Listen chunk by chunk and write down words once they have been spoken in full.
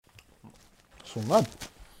So mad.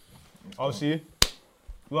 Obviously,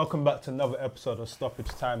 welcome back to another episode of Stoppage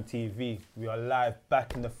Time TV. We are live,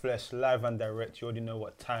 back in the flesh, live and direct. You already know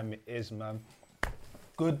what time it is, man.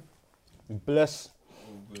 Good. We bless.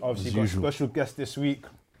 Obviously, got a special guest this week.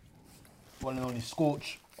 One and only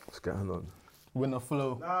Scorch. What's going on? Winner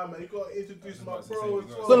Flow. Nah, man, you gotta introduce my bro as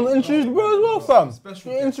well. So introduce bro as well, fam.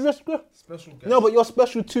 Special You're guest. interested? Special guest. No, but you're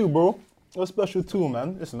special too, bro. You're special too,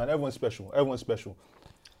 man. Listen, man, everyone's special. Everyone's special.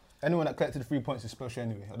 Anyone that collected 3 points is special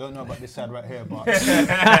anyway. I don't know about this side right here, but...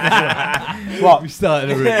 We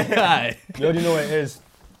started already. You already know what it is.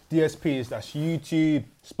 DSPs, that's YouTube,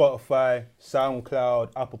 Spotify, SoundCloud,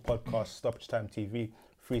 Apple Podcasts, Stoppage Time TV,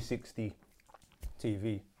 360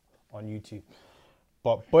 TV on YouTube.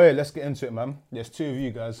 But boy, let's get into it, man. There's two of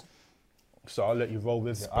you guys, so I'll let you roll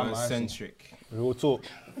with it. Spurs-centric. We will talk.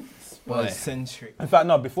 Spurs-centric. In fact,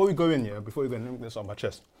 no, before we go in, let me get this on my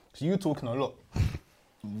chest. So you talking a lot.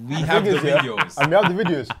 We have the videos. And we have the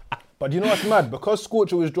videos. But do you know what's mad? Because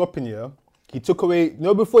Scorcher was dropping here, he took away,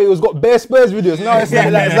 before he was got bare Spurs videos. Now it's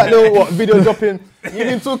like little video dropping. You've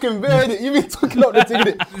been talking bare, you've been talking up the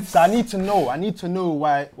thing. So I need to know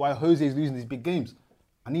why Jose is losing these big games.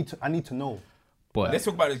 I need to know. But Let's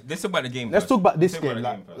talk about the game. Let's first. talk about this Let's talk game.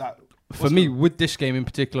 about the Like, for me, with this game in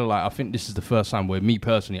particular, like I think this is the first time where me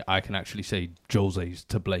personally, I can actually say Jose's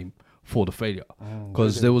to blame for the failure.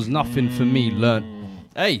 Because there was nothing for me learned.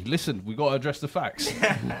 Hey, listen, we got to address the facts.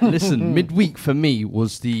 Listen, midweek for me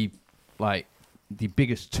was the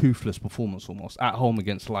biggest toothless performance almost. At home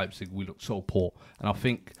against Leipzig, we looked so poor. And I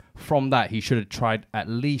think from that, he should have tried at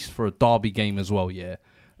least for a derby game as well, yeah.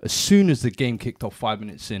 As soon as the game kicked off 5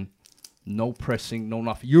 minutes in, no pressing, no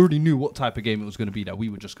nothing. You already knew what type of game it was going to be, that we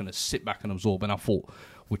were just going to sit back and absorb. And I thought,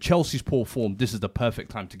 with Chelsea's poor form, this is the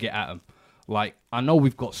perfect time to get at them. Like, I know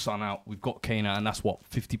we've got Son out, we've got Kane out, and that's what,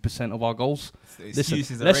 50% of our goals? Listen,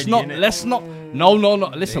 let's not. No.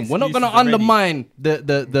 Listen, we're not going to undermine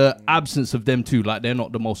the absence of them too. Like, they're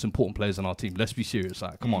not the most important players on our team. Let's be serious.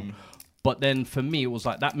 Like, come on. But then for me, it was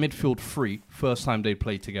like that midfield three, first time they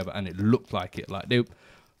played together, and it looked like it. Like,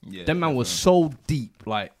 them man was so deep.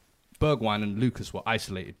 Like, Bergwijn and Lucas were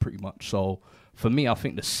isolated pretty much. So for me, I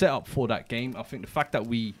think the setup for that game, I think the fact that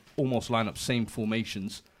we almost line up same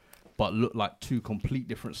formations, but look like two complete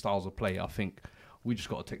different styles of play, I think we just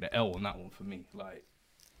got to take the L on that one for me. Like,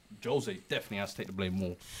 Jose definitely has to take the blame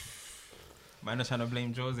more. Man, I'm trying to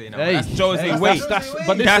blame Jose now. Hey, that's Jose hey, way. But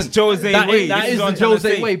That's listen, Jose way. That This is what the I'm trying to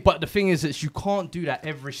Jose say. way. But the thing is you can't do that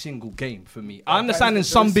every single game for me. I understand in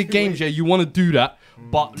some big games, yeah, you want to do that.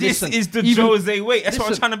 But This listen, is the even- Jose way. That's what I'm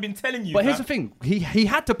listen, trying to been telling you. But here's fam. the thing: he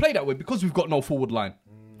had to play that way because we've got no forward line.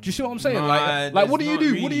 Do you see what I'm saying? Nah, Like what do you there's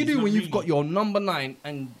do? not What do you really, do when it's not you've got your number 9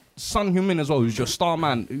 and Son Heung-min as well, who's your star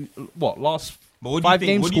man? Last But what do you 5 think,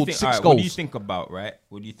 games what do you scored think, 6 alright, goals. What do you think about, right?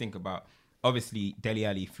 What do you think about? Obviously, Dele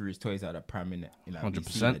Alli threw his toys out of Prem in it.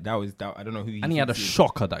 100%. That was I don't know who. And he had a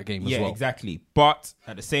shocker that game as Yeah, well. exactly. But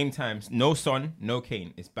at the same time, no Son, no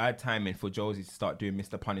Kane. It's bad timing for Jose to start doing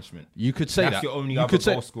Mr. Punishment. You could say That's that. your only You other could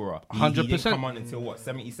say goal scorer. 100%. He didn't come on until what,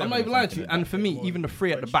 77? I'm not even lying to you. And for me, even the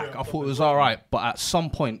 3 at the back, I thought it was all right. But at some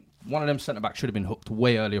point, one of them centre backs should have been hooked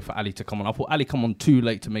way earlier for Ali to come on. I thought Ali come on too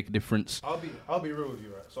late to make a difference. I'll be real with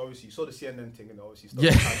you, right? So obviously you saw the CNN thing and obviously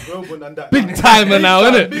Yeah. Wilburn and that. Big timer now,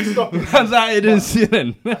 time, innit? big stuff. Man's out here doing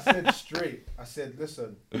CNN. I said straight. I said,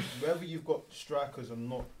 listen, whether you've got strikers or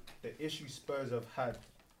not, the issue Spurs have had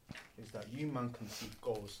is that you man concede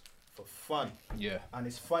goals for fun. Yeah. And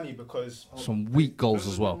it's funny because Some weak goals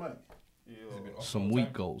as well. Yo. Some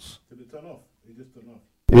weak goals. Did it turn off? It just turned off.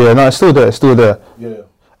 Yeah, no, it's still there. It's still there. Yeah.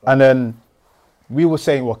 And then we were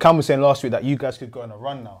saying, Cam was saying last week that you guys could go on a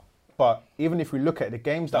run now. But even if we look at the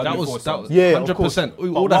games that That we- was yeah, of 100%. course.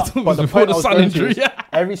 All that But was the before point the I was Sun going to injury. is Yeah.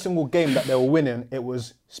 every single game that they were winning, it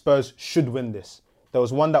was Spurs should win this. There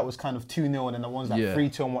was one that was kind of 2-0 and then the ones that Yeah.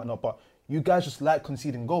 3-2 and whatnot. But you guys just like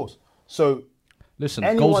conceding goals. So Listen,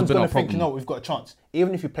 goals have anyone's been going our to think, problem. you know, we've got a chance.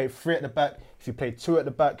 Even if you play 3 at the back, if you play 2 at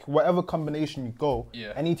the back, whatever combination you go,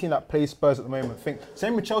 Yeah. any team that plays Spurs at the moment think,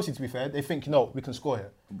 same with Chelsea to be fair, they think, no, we can score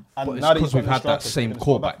here. And But it's now that because you've we've got had that strikers, same they're gonna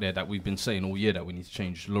core score back there that we've been saying all year that we need to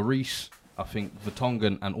change. Lloris, I think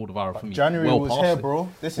Vertonghen and Alderweireld for me. January well was past here, it. bro.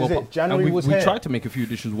 This Well is pa- it. January and was we here. tried to make a few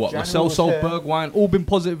additions. What? January Marcel was Sol, here. Bergwijn, all been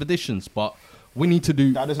positive additions, but we need to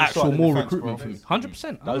do That doesn't actual start the more defence, recruitment bro. for me.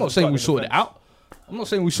 100%. I'm doesn't not saying start we the sorted it defence. out. I'm not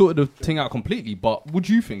saying we sorted the thing out completely, but what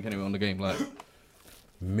do you think anyway on the game? Like,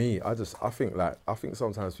 Me, I think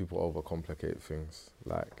sometimes people overcomplicate things.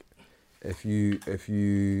 Like, if you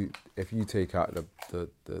take out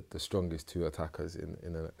the strongest 2 attackers in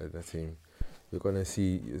a team, you're gonna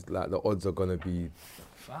see like the odds are gonna be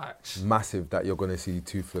Facts. massive that you're gonna see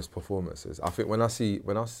toothless performances. I think when I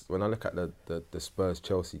look at the Spurs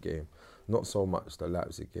Chelsea game, not so much the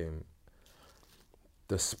Leipzig game.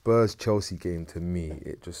 The Spurs Chelsea game, to me,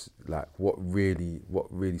 it just like what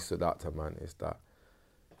really stood out to man is that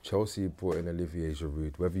Chelsea brought in Olivier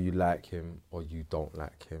Giroud. Whether you like him or you don't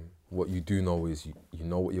like him, what you do know is you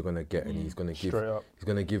know what you're gonna get, and he's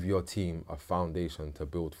gonna give your team a foundation to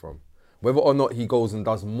build from. Whether or not he goes and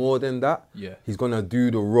does more than that, he's gonna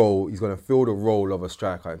do the role. He's gonna fill the role of a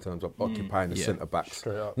striker in terms of occupying the centre backs,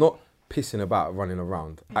 not pissing about, running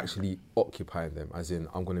around. Actually occupying them, as in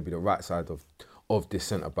I'm gonna be the right side of this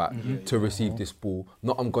centre back to receive this ball.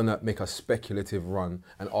 Not I'm gonna make a speculative run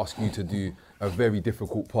and ask you to do a very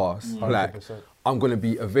difficult pass. Like 100%. I'm gonna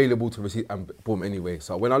be available to receive and boom anyway.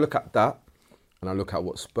 So when I look at that and I look at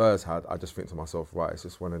what Spurs had, I just think to myself, right, it's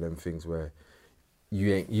just one of them things where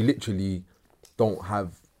you literally don't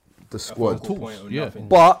have the squad.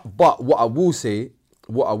 But what I will say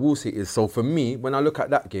is, so for me, when I look at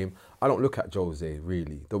that game, I don't look at Jose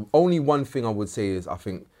really. The only one thing I would say is I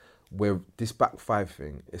think where this back five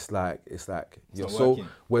thing, it's like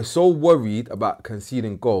we're so worried about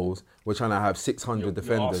conceding goals, we're trying to have 600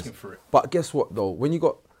 defenders. Asking for it. But guess what though? When you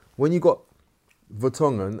got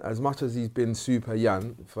Vertonghen, as much as he's been super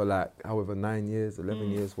young for like however 9 years, 11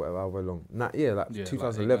 years, whatever, however long.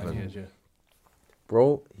 2011. Like 8, 9 years,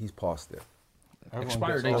 bro, he's past it.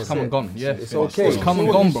 Expiry date's come and gone. Yeah, It's okay. It's come and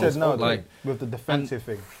What gone, you bro. said now, Like, with the defensive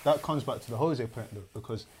thing, that comes back to the Jose point though,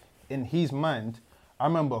 because in his mind, I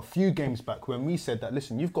remember a few games back when we said that,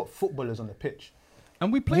 listen, you've got footballers on the pitch.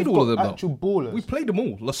 and we played You've all of got them actual though. ballers. We played them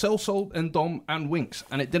all. Lo Celso and Dom and Winks,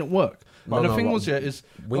 and it didn't work. And the thing was,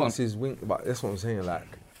 Winks is Winks, but that's what I'm saying. Like,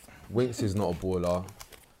 Winks is not a baller.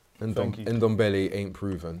 Thank you. Ndombele ain't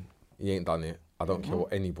proven. He ain't done it. I don't care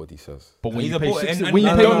what anybody says. But when He's you a pay baller, 60 and- when you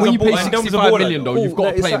and pay Dom's a when you baller, pay and Dom's a 65 baller, million though, you've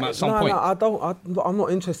got to play him at some point. I'm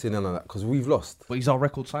not interested in none of that because we've lost. But he's our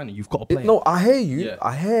record signing. You've got to play him. No, I hear you. Yeah.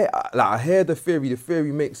 I hear the theory. The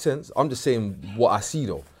theory makes sense. I'm just saying what I see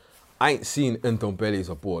though. I ain't seen Ndombele as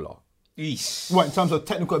a baller. Eesh. What, in terms of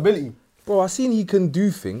technical ability? Bro, I seen he can do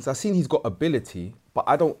things. I seen he's got ability, but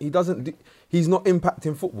he's not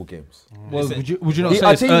impacting football games. Well, would you not He- say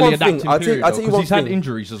I'll it's tell you early one thing, adapting I'll tell you- period? I'll tell you Because one he's had thing.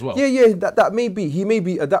 injuries as well. Yeah, that may be. He may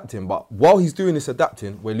be adapting, but while he's doing this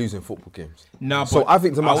adapting, we're losing football games. Nah, So but I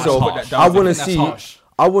think to I myself, wouldn't put that down. I I want to think that's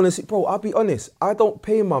see. harsh. Bro, I'll be honest. I don't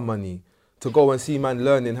pay my money to go and see man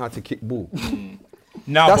learning how to kick ball.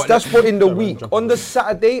 Nah, That's what in the week. On the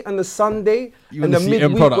Saturday and the Sunday You and the wanna see end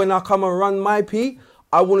midweek product. when I come and run my P,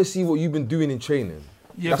 I want to see what you've been doing in training.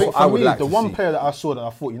 Yeah, That's I think what I for would me, like the to one see. player that I saw that I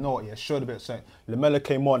thought, you know what, showed a bit of something. Lamella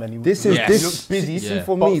came on and he This he is looked busy. Yeah.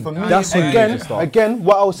 for But me. for me, That's again,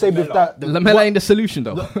 what I would say with that, Lamella ain't the solution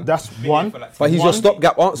though. that's one. But he's your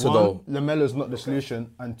stopgap answer One, though. Lamella's not the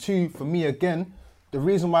solution, and two, for me again, the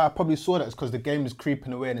reason why I probably saw that is because the game is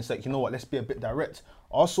creeping away, and it's like, you know what, let's be a bit direct.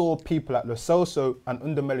 I saw people like Lo Celso and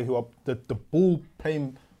Ndombele, who are the ball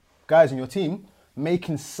playing guys in your team,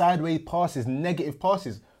 making sideways passes, negative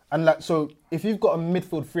passes. And like, so if you've got a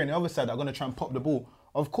midfield three on the other side that are going to try and pop the ball,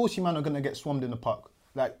 of course you man are going to get swarmed in the park.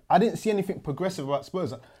 Like, I didn't see anything progressive about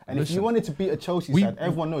Spurs. And if you wanted to beat a Chelsea side,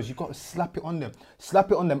 everyone knows you've got to slap it on them.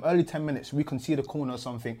 Slap it on them early 10 minutes, we can see the corner or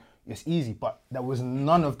something. It's easy, but there was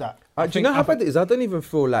none of that. Do you know how bad it is? I don't even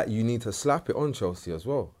feel like you need to slap it on Chelsea as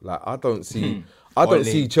well. Like I don't see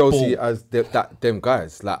Ole, Chelsea as them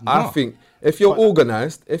guys. Like I think if you're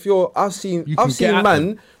organised, I've seen can get at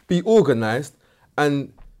man be organised,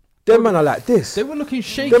 and them man are like this. They were looking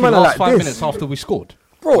shaky Them man are last like 5 this. minutes after we scored.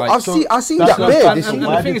 Bro, Like, I see that's that what- there. and- This and- year.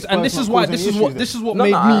 why thing did is, and Spurs this is not why cause this any is what issues this is what No,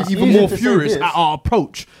 made no, me it's even easy more to say furious this. at our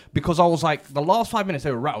approach, because I was like, the last 5 minutes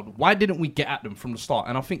they were rattled. Why didn't we get at them from the start?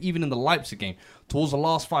 And I think even in the Leipzig game, towards the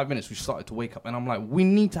last 5 minutes, we started to wake up, and I'm like, we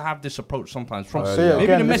need to have this approach sometimes. From So maybe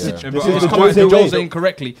again, the this message is- is this is the coming Jose to way. Jose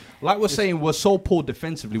incorrectly. Like we're saying, we're so poor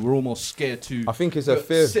defensively, we're almost scared to. I think it's a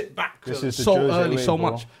fear. Sit back This is the so Jose early, way, so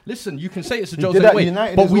bro. much. Listen, you can say it's a He Jose did that at way,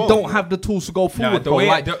 United but as we well. don't have the tools to go forward, the bro. way-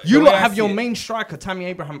 Like, the you way lot I have see your it- main striker, Tammy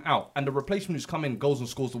Abraham, out, and the replacement who's come in goes and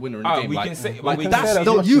scores the winner in the Ah, game. we Like, can say- like we can that's say that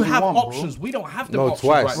the- as much you as we have want, bro. options. We don't have them No, options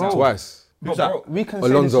twice, right now. twice. Who's that? Bro, we can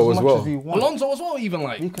Alonso say this as as well. much as we want. Alonso as well, even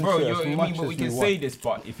like. We can Bro, say you as I much mean, but as we can want. say this,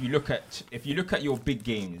 but if you look at your big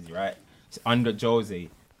games, right, under Jose,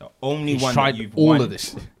 the only He's one tried that you've all won, of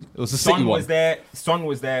this. It was the City Son one. was there. Son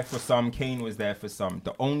was there for some. Kane was there for some.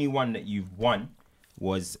 The only one that you've won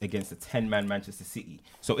was against a 10-man Manchester City.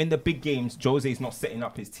 So in the big games, Jose's not setting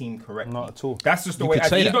up his team correctly. Not at all. That's just the You way. could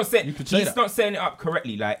say He's that. not set, You could say he's that. not setting it up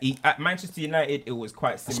correctly. Like at Manchester United, it was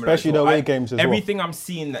quite similar. Especially the away games as well. Everything I'm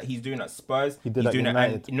seeing that he's doing at Spurs, He did he's at doing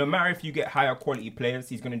United. and no matter if you get higher quality players,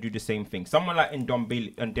 he's going to do the same thing. Someone like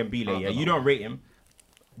Dembele, yeah, you don't rate him.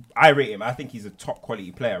 I rate him. I think he's a top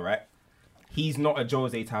quality player, right? He's not a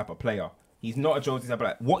Jose type of player. He's not a Jose type of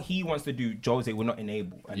player. What he wants to do, Jose will not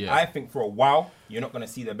enable. And Yeah. I think for a while, you're not going to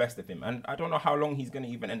see the best of him. And I don't know how long he's going to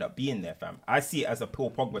even end up being there, fam. I see it as a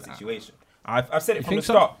Paul Pogba situation. I've said it from the think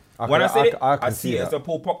so? start. I When I can- said I it, can- I I can see see it as that. a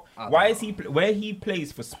Paul Pogba. Why is he where he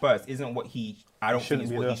plays for Spurs isn't what I don't think Shouldn't is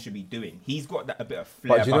be what there. he should be doing. He's got that a bit of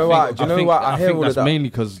flair. But do you I know think- what? Do you know what? I hear think all of that's that. mainly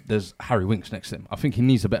because there's Harry Winks next to him. I think he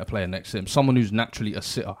needs a better player next to him. Someone who's naturally a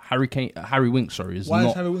sitter. Harry Winks, is Why is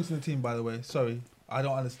not. Harry Winks in the team, by the way? Sorry, I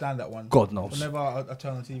don't understand that one. God knows. Whenever I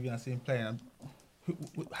turn on TV and I see him playing,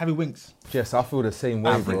 Harry Winks. Yes, I feel the same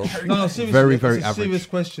way, bro. No, seriously. Very, it's very a average. serious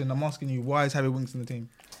question. I'm asking you, why is Harry Winks in the team?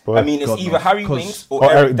 I mean, it's God either knows. Harry 'Cause- Winks or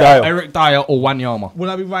Or Eric Eric Dyer. Dyer. Eric Dyer or Wanyama. Would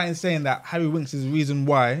I be right in saying that Harry Winks is the reason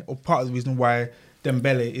why, or part of the reason why,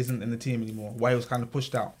 Dembele isn't in the team anymore? Why he was kind of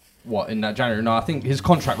pushed out? What, in that January? No, I think his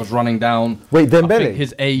contract was running down. Wait, I Dembele? think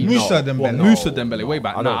his age. Musa Dembele. Musa Dembele, way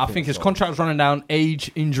back. I No, don't I think think his so. contract was running down.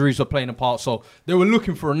 Age, injuries were playing a part. So they were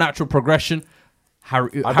looking for a natural progression.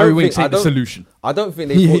 Harry Winks ain't the solution. I don't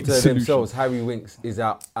think He they ain't thought the to solution. themselves Harry Winks is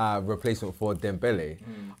a replacement for Dembele.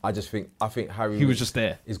 I think Harry He was Winks just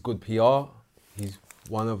there. is good PR. He's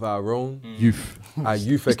one of our own. Youth. Our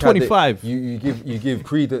youth He's academy. 25. You give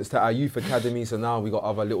credence to our youth academy. So now we got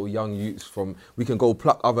other little young youths from. We can go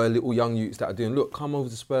pluck other little young youths that are doing. Look, come over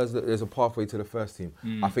to Spurs. Look, there's a pathway to the first team.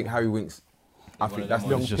 I think Harry Winks. I think that's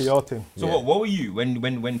Young It's just- PR team. So Yeah. what were you when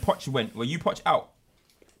Poch went? Were you Poch out?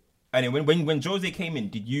 And then when Jose came in,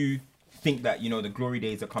 did you think that the glory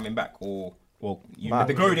days are coming back, or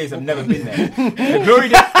the glory days have never been there? The glory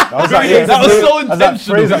days. That was like, That was so that's that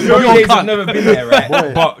phrase intentional. that The glory You're days cunt. have never been there, right?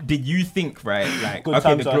 Boy. But did you think, right, like, Good okay,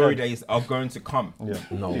 times the glory ahead. days are going to come? Yeah.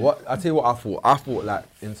 No, what I tell you what I thought. I thought like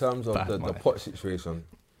in terms of Bad the man. Poch situation,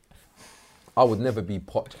 I would never be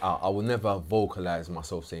Poch out. I would never vocalize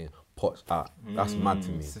myself saying Poch out. That's mad to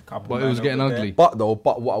me. It's a couple But it was man getting over ugly. But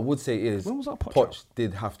what I would say is When was that Poch Poch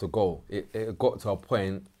did have to go. It got to a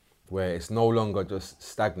point where it's no longer just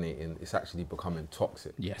stagnating. It's actually becoming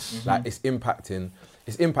toxic. Yes. Like it's impacting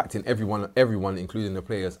everyone, including the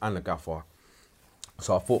players and the gaffer.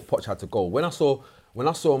 So I thought Poch had to go. When I saw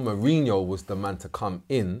Mourinho was the man to come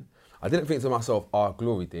in, I didn't think to myself,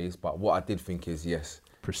 glory days. But what I did think is, yes,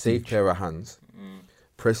 Prestige. safe pair of hands,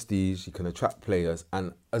 prestige. You can attract players,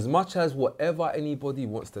 and as much as whatever anybody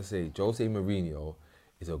wants to say, Jose Mourinho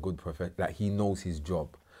is a good professional. Like he knows his job.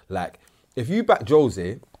 Like if you back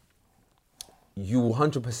Jose, you will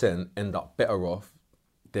 100% end up better off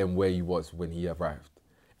than where you was when he arrived.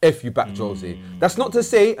 If you back Jose. That's not to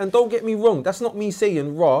say, and don't get me wrong, that's not me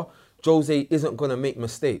saying Jose isn't gonna make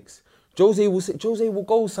mistakes. Jose will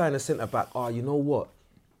go sign a centre back. You know what?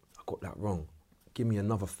 I got that wrong. Give me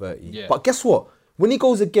another 30. Yeah. But guess what? When he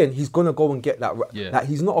goes again, he's gonna go and get that. Yeah. Like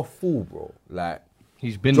he's not a fool, bro. Like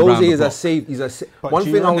He's been round Jose the is a block. safe. But One do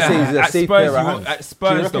you thing I would say is he's a At safe Spurs, pair you of won't- hands. at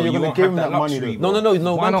Spurs, reckon though, you're you gonna won't give have him that that money, luxury. though?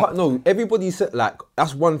 No. Why not? No, everybody said like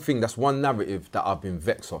that's one thing. That's one narrative that I've been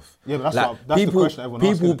vexed off. Yeah, but that's like, what- that's the question everyone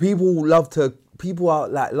asks, isn't it? People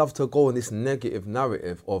love to go on this negative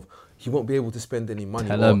narrative of he won't be able to spend any money.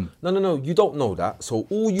 Tell or- him. No, you don't know that. So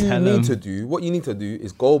all you Tell need him. to do, what you need to do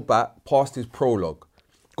is go back past his prologue,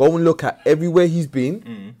 go and look at everywhere he's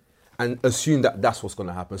been, and assume that that's what's going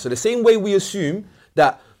to happen. So the same way we assume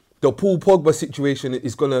that the Paul Pogba situation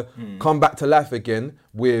is going to come back to life again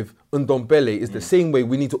with Ndombele is the same way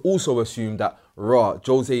we need to also assume that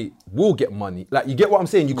Jose will get money. Like you get what I'm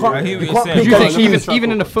saying? You can't. I hear You what can't you're pick Do you saying. and think look at choose. the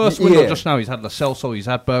even in the track first record. window Yeah. just now, he's had Lo Celso, he's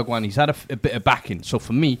had Bergwijn, he's had a bit of backing. So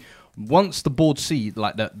for me, once the board see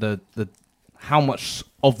like the how much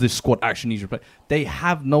of this squad actually needs replaced, they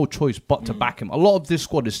have no choice but to back him. A lot of this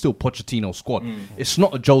squad is still Pochettino's squad. It's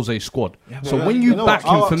not a Jose squad. So Yeah, when you know back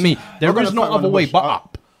what, him, I'll for ask- me, there I'm gonna is no fight around other the way bush. but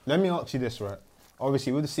up. Let me ask you this, right?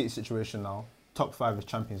 Obviously, with the City situation now, top 5 is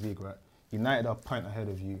Champions League, right? United are a point ahead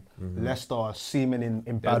of you. Leicester are seeming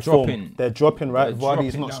in bad form. dropping. They're dropping, right? They're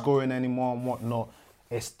Vardy's dropping not down. scoring anymore and whatnot.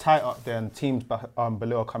 It's tight up there, and teams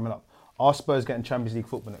below are coming up. Are Spurs getting Champions League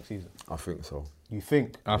football next season? I think so. You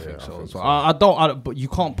think? I think I so. think as well. so. I don't. But you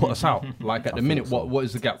can't put us out. Like at the think minute, so. what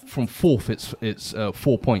is the gap from fourth? It's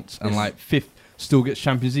 4 points, and like fifth still gets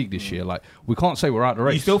Champions League this year. Like we can't say we're out the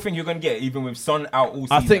race. You still think you're going to get it even with Son out all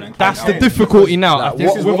season? I think and that's Kane the out? difficulty now. Like, I think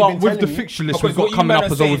what- this is with, what we've been with the telling you. fixture list Because we've got what you coming man up are as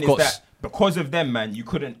well, saying we've got is that because of them, man, you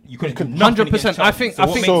couldn't do nothing 100%. against I Chelsea. think. So I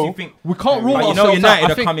what think makes you think? we can't rule But you ourselves know United out.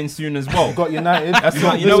 I are think coming soon as well. We've got United. That's We've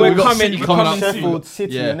what- got- you know listen, we're we've got coming- City, we're coming coming soon. Sheffield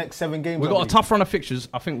City Yeah. the next 7 games. we've I got a believe. tough run of fixtures.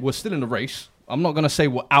 I think we're still in the race. I'm not gonna say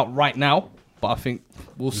we're out right now, but I think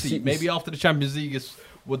we'll see. see- Maybe after the Champions League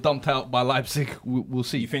we're dumped out by Leipzig, we'll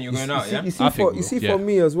see. You think you're going out? Yeah. You see, I think you see we will, for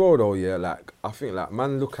me as well though, yeah. Like I think like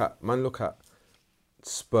man look at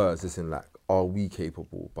Spurs. Listen, like are we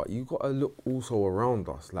capable? But you gotta look also around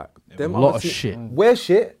us. Like them a lot other of teams- shit. We're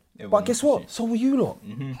shit. Yeah, we're But not guess shit. what? So are you lot.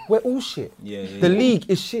 We're all shit. Yeah, The yeah. league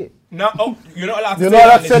is shit. No, you're not allowed to You're say not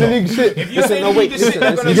allowed that to say the in league this shit. show. If you Listen, say no, the wait, league is shit,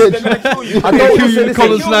 they're listen, gonna listen. kill you. I don't listen, listen,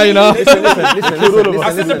 Collins listen, now, you know. listen, listen,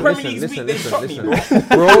 I said the Premier listen, League's weak, they shot me,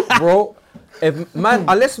 listen. Bro, if man,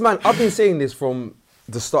 unless man, I've been saying this from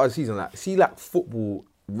the start of the season. Like, see, like football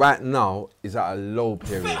right now is at a low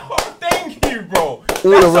period. Thank you, bro. All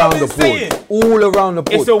That's around what the I'm saying. board. All around the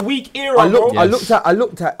board. It's a weak era, I bro.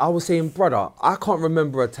 looked at. I was saying, brother, I can't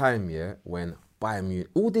remember a time, yeah, when Bayern Munich,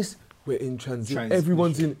 all this, we're in transition.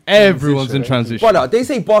 Everyone's in transition. Brother, they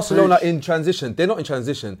say Barcelona in transition. They're not in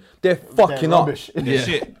transition. They're fucking up. rubbish. Yeah.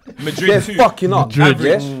 Shit. They're Madrid too. fucking up.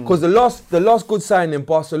 Madrid. Yeah, because the last good signing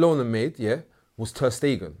Barcelona made, yeah, was Ter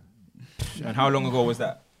Stegen. And how long ago was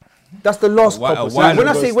that? That's the last A while proper ago signing. When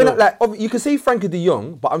I say, still. like, you can say Frankie de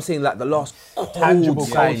Jong, but I'm saying like the last Tangible cold cold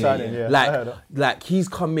signing. signing, yeah. I heard that. Like he's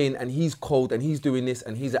come in and he's cold and he's doing this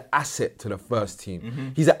and he's an asset to the first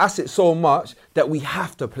team. He's an asset so much that we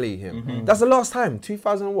have to play him. That's the last time,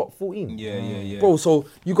 2014. Yeah. Bro, so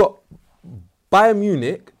you got Bayern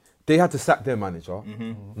Munich, they had to sack their manager.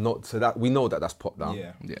 Not so that we know that that's popped down.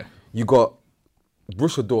 Yeah. Yeah. You got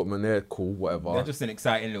Borussia Dortmund, they're cool, whatever. They're just an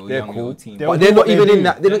exciting little They're young cool. little team. They'll But do they're what not they even do. in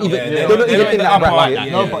that. They're not even. Yeah, They're not even in that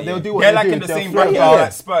bracket. No, but they'll do what They're they like do. in the They'll same flip bracket out.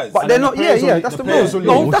 like Spurs. But they're not. Yeah, yeah. That's the rules.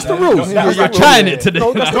 No, that's the rules. That's You're the trying it today.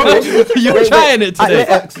 No, that's the rules. You're Wait, trying it today.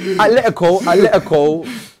 Atletico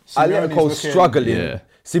Simeone's looking- struggling. Yeah.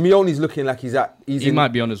 Simeone's looking like he's He might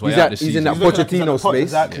be on his way he's out at- this He's in season. that He's looking Pochettino at the pot, space.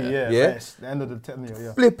 Exactly, yeah. Yeah. It's the end of the tenure,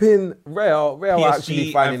 yeah. Flipping Real PSG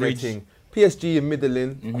actually finding their average. thing. PSG in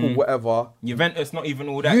middling, cool, whatever. Juventus not even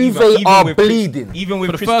all that. Juve even are with bleeding. Even with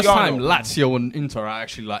For the first time, Cristiano. Lazio and Inter are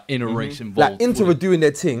actually like in a race involved. Like Inter are doing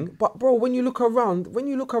their thing, but bro, when you look around,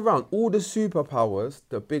 all the superpowers,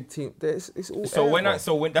 the big team, it's all. So air, when bro.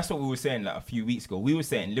 that's what we were saying like a few weeks ago. We were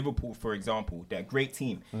saying Liverpool, for example, they're a great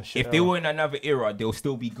team. shit If they era. were in another era, they'll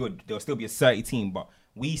still be good. They'll still be a 30 team. But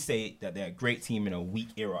we say that they're a great team in a weak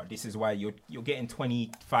era. This is why you're getting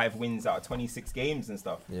 25 wins out of 26 games and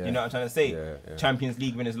stuff. Yeah. You know what I'm trying to say? Yeah. Champions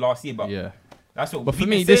League winners last year, but Yeah. that's what. But for we've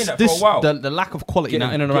me, been this saying that for a while. the lack of quality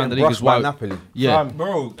now in and around the Getting league is brushed by why. Napoli. Yeah.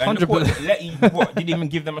 Bro, and 100%. look what Letty didn't even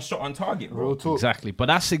give them a shot on target, bro. Real talk. Exactly, but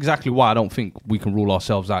that's exactly why I don't think we can rule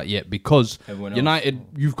ourselves out yet, because Everyone else. United,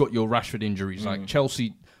 you've got your Rashford injuries, like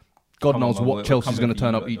Chelsea. God Come on, knows man, what we're Chelsea's coming going to for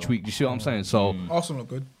turn you up lot, each though. week. Do you see what I'm saying? So Arsenal look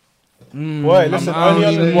good. Boy, listen, I only don't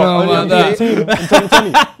under even what? know Only about under that. 18 in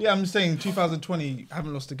 2020. Yeah, I'm just saying 2020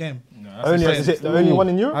 haven't lost a game. Only is it the only one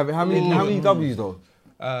in Europe? How many W's though?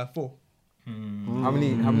 4. How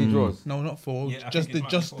many draws? No, not 4. Yeah, I just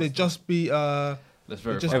think it's they might just be they four just beat let's they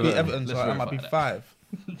verify. just beat Everton, so Let's that might be verify that.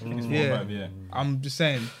 5. Yeah. I'm just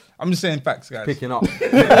saying facts, guys. Picking up.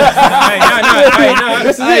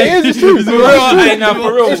 It's true. For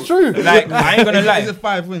real. It's true. Like, I ain't gonna lie. Is it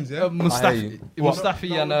 5 wins? Yeah.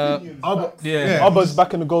 Mustafi and Yeah. Others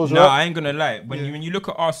back in the goals, No, right? I ain't gonna lie. When you look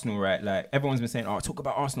at Arsenal, right? Like everyone's been saying, "Oh, talk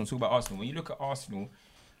about Arsenal." When you look at Arsenal,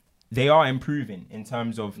 they are improving in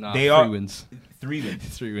terms of they 3 are wins. 3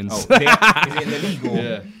 wins. 3 wins. Oh, is it in the league? Or?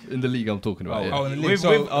 Yeah, in the league I'm talking about. yeah. Oh, in the league. With-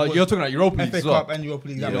 So You're talking about Europa League FA as well. Cup and Europa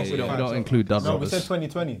League. Yeah, That makes we it don't, we 5. don't so- include dub No, we said numbers.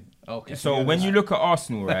 2020. Okay. So when you look at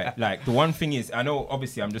Arsenal, right? Like the one thing is, I know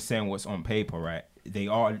obviously I'm just saying what's on paper, right? They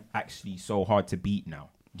are actually so hard to beat now.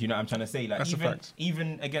 Do you know what I'm trying to say? Like That's a fact.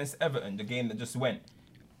 even against Everton, the game that just went.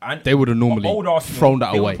 And They would have normally old Arsenal, thrown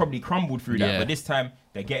that they away. would probably crumbled through that, Yeah. but this time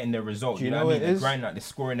they're getting their result. Do You you know know what I mean? what it They're is? grinding out, they're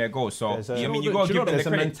scoring their goals. So There's a- I mean, you Do gotta you know give them there's the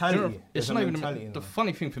a credit. mentality. It's There's a not even mentality in the that.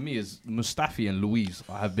 funny thing for me is Mustafi and Luiz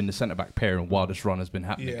have been the centre back pairing while this run has been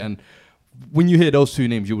happening. Yeah. And when you hear those two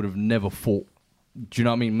names, you would have never thought. Do you know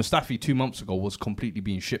what I mean? Mustafi 2 months ago was completely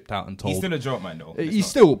being shipped out and told. He's still a joke, man, though. He's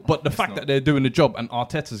still, but the fact that they're doing the job and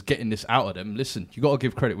Arteta's getting this out of them, listen, you got to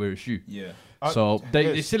give credit where it's due. Yeah. So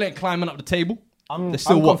they still ain't climbing up the table. I'm They're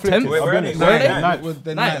still I'm what, conflicted. 10th? Wait, I'll we're be in honest. it. Where are they? Ninth. With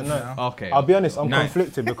the Ninth. ninth now. Okay. I'll be honest, I'm Ninth.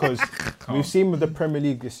 conflicted because we've seen with the Premier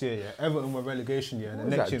League this year, yeah, Everton were relegation year, and the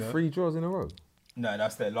What is next that, year, 3 draws in a row? No,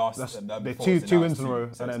 that's their last. that's the the before, two so now wins it's in a row,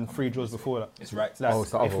 so and then it's 3 draws before that. It's right. Like, Oh,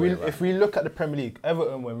 it's the other if way we around. if we look at the Premier League,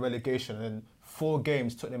 Everton were in relegation, and 4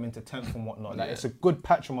 games took them into 10th and whatnot. Like it's a good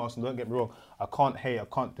patch from Arsenal. Don't get me wrong. I can't hate. I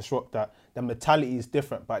can't disrupt that. The mentality is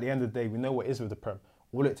different. But at the end of the day, we know what it is with the Prem.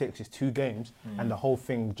 All it takes is 2 games, and the whole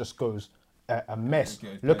thing just goes a mess.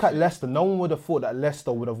 Look at Leicester. No one would have thought that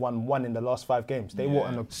Leicester would have won 1 in the last 5 games. They were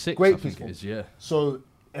on a 6, great I think piece. it is, yeah. So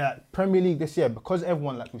Premier League this year, because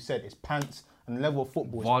everyone, like we said, is pants and the level of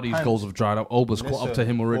football. Vardy's pants. goals have dried up. Oba's caught up to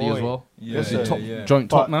him already as well. Listen, Yeah, Top, yeah. joint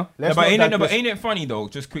top now. let's But not digress. ain't it funny though?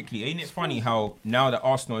 Just quickly, ain't it funny how now that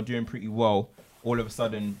Arsenal are doing pretty well, all of a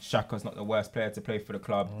sudden Xhaka's not the worst player to play for the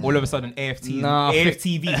club. All of a sudden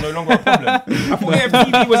AFTV is no longer a problem. I thought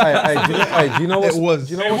AFTV was. Do you know what? It was.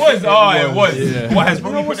 Do you know It what's- was. Oh, it was. Yeah. What has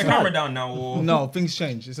Rooney put the camera down now? Or? No, things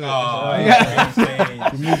change. It's Oh,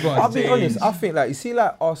 yeah. move on. I'll be honest. I think like you see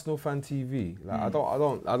like Arsenal fan TV. Like I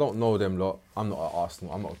don't know them lot. I'm not at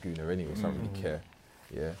Arsenal. I'm not a gooner anyway, so I don't really care.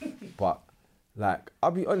 Yeah, but like I'll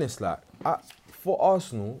be honest. Like for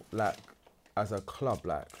Arsenal, like as a club,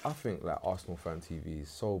 like I think like Arsenal fan TV is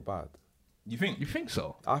so bad. You think? You think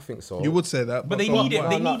so? I think so. You would say that, But they need it.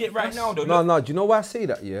 They need it right now, though. No, no. Do you know why I say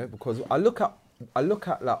that? Yeah, because I look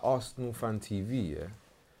at like Arsenal fan TV. Yeah,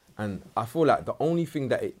 and I feel like the only thing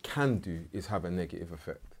that it can do is have a negative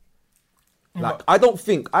effect. Like I don't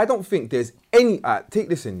think there's any. Take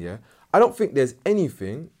this in, yeah. I don't think there's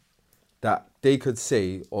anything that they could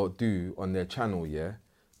say or do on their channel, yeah,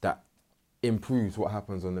 that improves what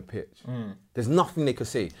happens on the pitch. There's nothing they could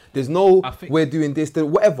say. There's no we're doing this,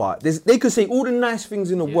 whatever. They could say all the nice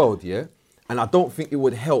things in the world, yeah, and I don't think it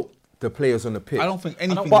would help the players on the pitch. I don't think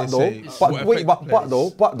anything But they though, say but will wait, affect but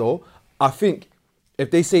players. though, I think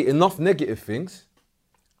if they say enough negative things,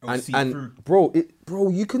 see through. bro,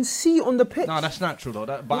 you can see on the pitch. No, that's natural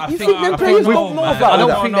though. But I You think think them I players think- don't know I about don't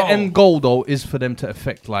that? think the end goal though is for them to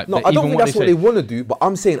affect like. No, the- I don't even think that's what say. they want to do, but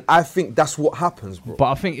I'm saying I think that's what happens, bro. But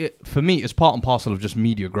I think for me, it's part and parcel of just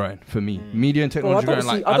media growing. For me, media and technology Bro, I growing. don't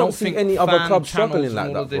like see- I don't see think any other fan club channels struggling and like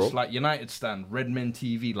all that, of this, bro. like United Stand, Redmen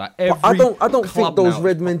TV, like But every. I don't think club those now is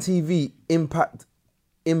Redmen TV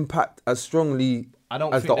impact as strongly I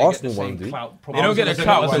don't as think the they Arsenal get the one same do. clout. They don't get the Probably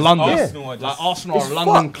clout as as London. Arsenal are Like just- Arsenal It's are a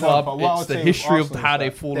London fucked. club. But what I It's would the say history with of Arsenal how is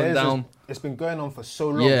they've that fallen there's down. it's been going on for so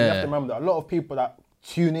long. You Yeah. have to remember that a lot of people that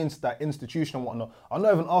tune into that institution and whatnot are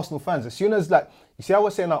not even Arsenal fans. As soon as like you see, I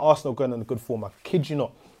was saying that Arsenal going on a good form. I kid you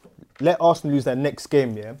not. Let Arsenal lose their next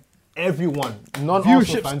game, yeah. Everyone, non-Arsenal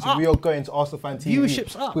Viewership's fans, up. we are going to Arsenal fan TV.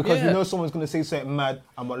 Viewership's up, because yeah. we know someone's going to say something mad,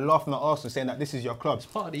 and we're laughing at Arsenal saying that this is your club. It's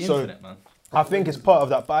part of the internet, man. I think it's part of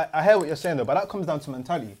that, but I hear what you're saying though. But that comes down to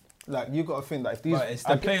mentality. Like you got to think that if these, But it's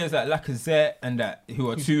the players like Lacazette and that who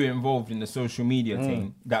are too involved in the social media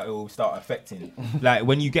thing that it will start affecting. Like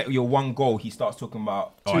when you get your one goal, he starts talking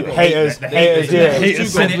about Two haters, haters, yeah. Haters And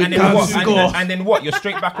said then, we and, then can't what, score. and then what? You're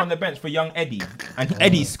straight back on the bench for young Eddie, and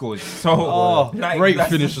Eddie scores. So great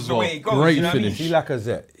that's finish just as the well. way it goes, Great you know what I mean? finish. See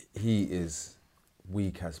Lacazette, he is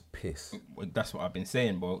weak as piss. Well, that's what I've been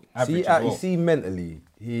saying, bro. See, Average as you well. see, mentally,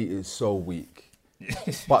 he is so weak.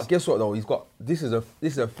 But guess what though? He's got this is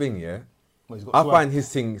a thing, yeah. Well, he's got I swag. find his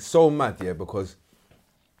thing so mad, yeah, because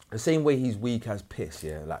the same way he's weak as piss,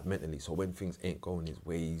 yeah, like mentally. So when things ain't going his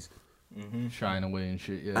ways, Shying away and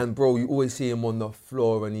shit. Yeah. and bro, you always see him on the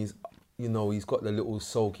floor, and he's got the little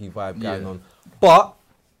sulky vibe going Yeah. on. But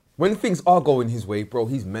when things are going his way, bro,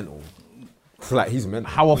 he's mental. It's like he's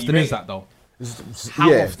mental. How often rate is that though? How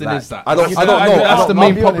How often is that? I don't know. That's the I'll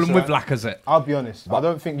main be problem honest, with right? Lacazette. I'll be honest. I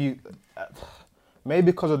don't think you. Maybe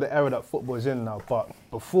because of the era that football is in now, but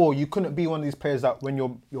before you couldn't be one of these players that when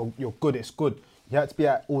you're good, it's good. You had to be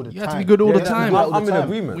at all the time. You had to be good all the you had to be time. at all I'm the in time.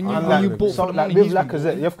 agreement. When you- And when like, you bought for so, the like money, with he's been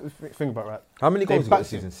Lacazette, you have to think about that. How many They goals he got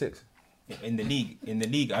backed this him. season? 6. In the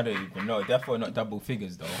league, I don't even know. Definitely not double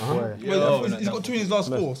figures though. Boy. Well, he's got 2 in his last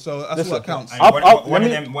 4, so that's Listen, what counts. And Up, one, up, one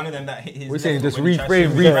let of me- one of them that hit his. We're saying leg just when he tried to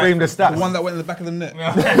reframe the stats. The one that went in the back of the net.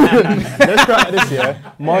 Let's go at this,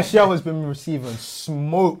 yeah. Martial has been receiving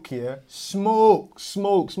smoke, yeah. Smoke.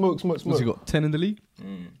 What's he got? 10 in the league?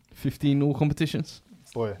 15 all competitions?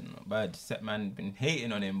 Boy. Not bad. Set man been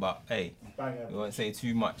hating on him, but hey, Bang we won't say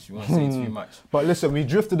too much. We won't say too much. But listen, we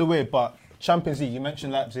drifted away, but Champions League, you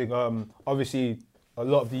mentioned Leipzig. Obviously, a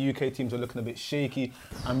lot of the UK teams are looking a bit shaky.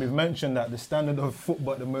 And we've mentioned that the standard of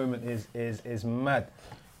football at the moment is mad.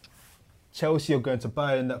 Chelsea are going to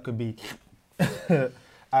Bayern, that could be...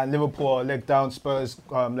 and Liverpool are leg down, Spurs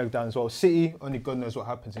leg down as well. City, only God knows what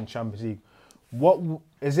happens in Champions League.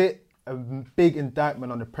 Is it a big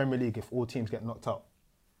indictment on the Premier League if all teams get knocked out?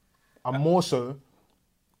 And more so,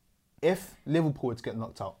 if Liverpool were to get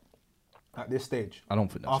knocked out at this stage, I don't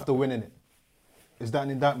think that's after winning it, is that an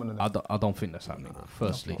indictment on them? I don't think that's happening.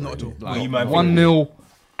 Firstly, Not at all. Well, you might 1-0,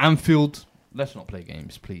 Anfield, let's not play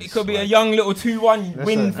games, please. It could be a Like, young little 2-1 win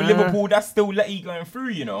Listen, for Liverpool. That's still Letty going through,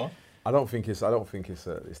 you know. I don't think it's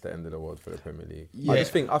the end of the world for the Premier League. Yeah. I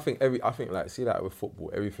think like see like with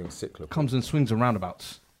football, everything's cyclical. comes in swings and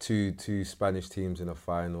roundabouts. Two Spanish teams in a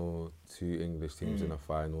final, 2 English teams in a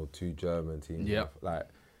final, 2 German teams. Yeah.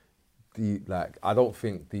 I don't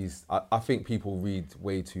think I think people read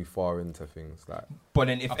way too far into things. Like, But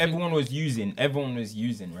then if everyone was using,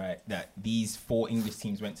 right, that these 4 English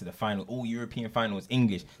teams went to the final, all European finals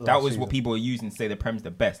English. That was what people were using to say the Prem's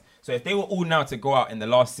the best. So if they were all now to go out in the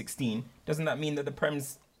last 16, doesn't that mean that the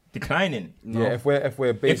Prem's declining? yeah, if we're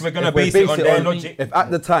gonna base it on their logic. if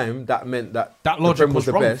at the time that meant that That the logic Prem was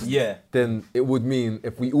the wrong. best, Yeah. then it would mean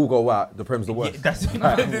if we all go out, the Prem's the worst. Yeah, that's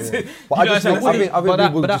But I just think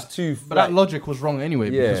people just too. But that logic was wrong anyway.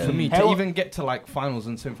 Because Yeah. for me, to Hell- even get to like finals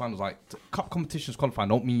and semi-finals, like cup competitions qualifying,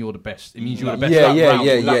 don't mean you're the best. It means you're the best. Yeah, that yeah, round.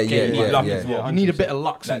 yeah, luck, yeah, you need yeah, luck yeah. as well. You need a bit of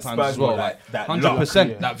luck That sometimes Spurs as well. got Like that 100%.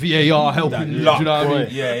 luck, That VAR helping That you. luck. Do you know what I mean?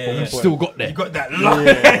 Yeah, yeah, But yeah. we still got there. You got that luck.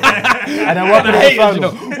 And then what The happened in the haters, you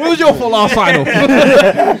know. final? What was your for last final?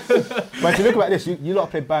 But if you look at this, you lot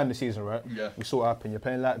played Bayern this season, right? Yeah. We saw what happened. You're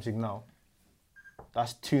playing Leipzig now.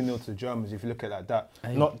 That's 2-0 to the Germans if you look at it like that.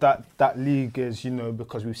 Not that league is,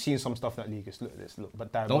 because we've seen some stuff in that league. It's look,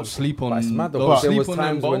 but Don't sleep on. But it's mad though, don't because there sleep was on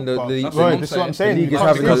times them, when bro. the That's Bro, what I'm this is what I'm saying. saying. league is Because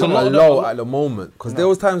having because a a lot of low them- at the moment. Because there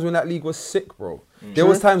was times when that league was sick, bro. There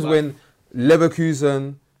was times when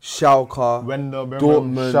Leverkusen, Schalke, when the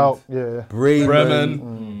Dortmund, shout, yeah.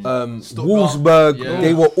 Bremen, Stuttgart. Wolfsburg, Yeah.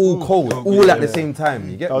 they were all cold, all at the same time.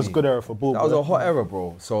 You get That was me? good era for ball. That was bro. a hot era,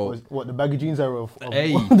 bro. So Was- what the baggy jeans era of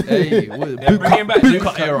Hey, They're bringing back boot the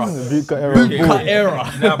cut era. Buka era. Boot of ball. cut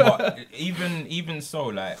era. No, but even so,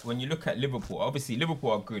 like when you look at Liverpool, obviously Liverpool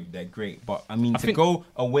are good, they're great, but I mean I to think- go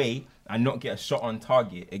away and not get a shot on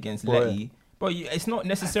target against Boy. Letty, but it's not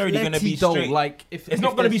necessarily going to be Letty though, straight. like if It's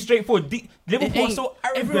not going to be straightforward. Liverpool are ain't- so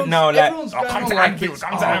arrogant everyone's- now. Like, everyone's oh, going come on to like Anfield, it's,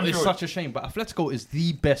 come to oh, Anfield. it's such a shame, but Atletico is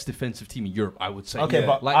the best defensive team in Europe, I would say. Okay, Yeah.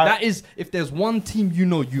 but Like that is, if there's one team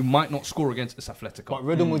you might not score against, it's Atletico. But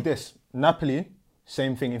rhythm with this, Napoli,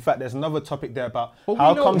 same thing. In fact, there's another topic there about But how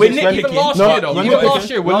we know, comes we're it's when- even nitpicking. last No, year though, you're even nitpicking. last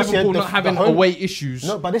year with Last year, Liverpool the- not having the home- away issues.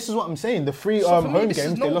 No, but this is what I'm saying. The 3 So for me, home this is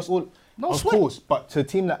games, no- they lost all. no of sweat. course, but to a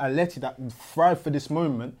team like Atleti that thrive for this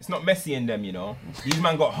moment, It's not Messi in them, These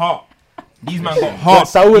man got heart. These man got heart.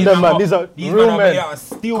 Saul These them, man. got- These are these real man are men. going out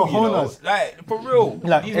steel, Cojones. Like for real.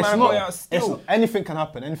 like These it's man are not. going out steel. Anything can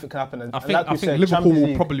happen. Anything can happen. And I think like we said, Liverpool Champions will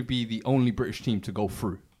League- probably be the only British team to go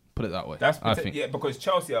through. Put it that way. I think because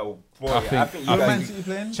Chelsea are. Boy, I I think- think Who you Man guys. City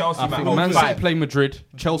playing? Chelsea I might think hold Man five. City play Madrid,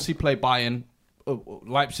 Chelsea play Bayern,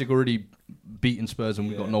 Leipzig already beaten Spurs and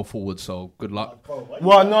we got no forwards, so good luck.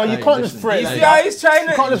 Well, no, you Hey, can't listen, just threat You like see that. how he's trying to.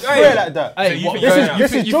 You can't just Hey. threat like that. So you what- think This going is out-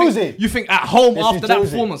 this is you think- Jose. You think at home This is after that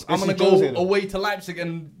Jose. performance, I'm This gonna is go Jose, though. away to Leipzig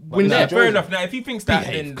and win Nah, there? fair enough. Now, if he thinks that,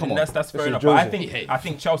 Behave, then, come then on. that's fair is enough. But I Jose.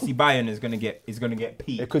 think Chelsea Bayern is gonna get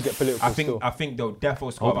peak. It could get political still. I think they'll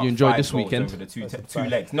definitely score Hope about you enjoyed 5 this goals weekend. over the two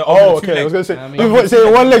legs. No, Oh, over the two okay. I was legs. gonna say. I mean- you were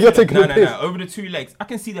saying one leg, you're taking No, the piss. Over the 2 legs, I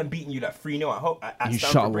can see them beating you like 3-0 at Stamford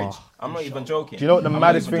Inshallah. Bridge. I'm not even joking. Do you know what the I'm not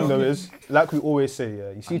maddest even thing though joking. is? Like we always say,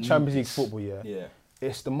 yeah. You see Champions League football, yeah. Yeah.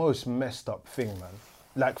 It's the most messed up thing, man.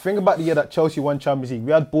 Like think about the year that Chelsea won Champions League.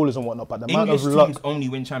 We had ballers and whatnot, but the amount English of luck. teams only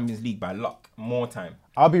win Champions League by luck. More time.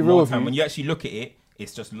 I'll be real More with time. you. When you actually look at it,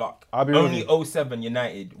 it's just luck. I'll be real Only with 07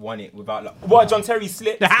 United won it without luck. What, John Terry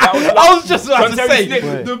slipped? I was just about to say,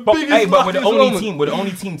 the But, biggest hey, but luck we're the is only moment. team. We're the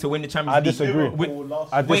only team to win the Champions I League. disagree. I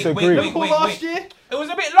Wait, disagree. Liverpool last year? It was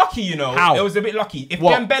a bit lucky, you know. How? It was a bit lucky. If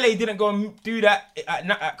What? Dembele didn't go and do that at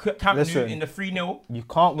Camp Nou Listen, in the 3-0, You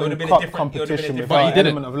can't It would've win been a cup different- it would've been a competition different- without But he an didn't.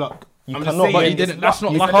 element of luck. You I'm just cannot saying, But he it's didn't. luck. That's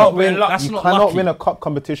not You lucky. can't win. That's You not cannot lucky. win a cup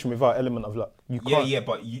competition without element of luck. You can't. yeah,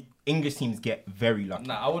 but English teams get very lucky.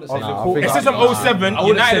 Nah, I wouldn't say Nah, Liverpool. I think It's just that's- from 07. I wouldn't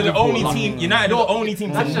United say are the only Liverpool team. lucky. United are the only team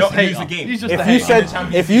to That's not just lose a hater. game. He's just a If hater. you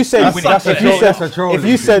said, if you said, That's that, if you that's a said, trolling if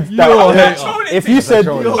you said thing. that, if you said,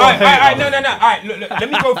 Alright, no. Alright, look. Let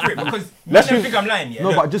me go through it because Let's you do- think I'm lying. Yeah, No,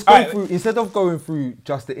 look. but just go Alright, through instead of going through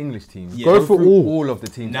just the English teams. Yeah. Go through all. of the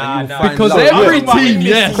teams. Nah, and you'll nah. find Because loads. every I'm talking about team, English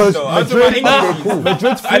yes. teams, because though. I'm talking about English teams.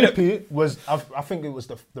 Madrid I look- Philippi was, I think it was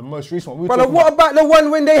the most recent one. We were Brother, talking what about the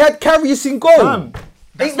one when they had Karius in goal? Fam,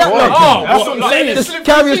 Ain't that not lucky? lucky. That's What, what like, I'm it's saying.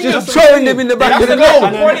 Karius just throwing them in the back of the That's a goal.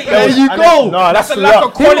 lack of quality. There you and go. then- No, That's that's a the lack luck.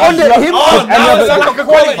 of quality. on the- him Oh, on- now it's a lack of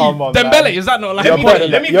quality. Come on, Dembele, man. is that not like You're him? better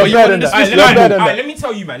than Let me that. You're you better want than to that. understand- You're Alright, better than alright, that. let me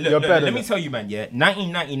tell you, man. You're Look, better let than me that. tell you, man. Yeah,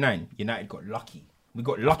 1999, United got lucky. We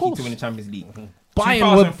got lucky to win the Champions League.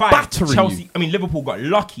 Bayern were 2005, battering Chelsea. you. I mean, Liverpool got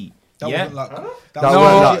lucky. That Yeah. wasn't luck. That wasn't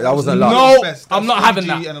luck. That wasn't luck. No, Best. I'm not That's having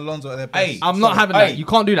Origi that. And Alonso at their best. Hey, I'm not having Hey, that. You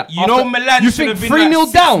can't do that. You know After- Milan You should think have been 3-0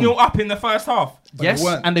 like down? 6-0 up in the first half. But they Yes,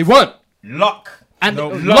 weren't. and they weren't. Luck. And No,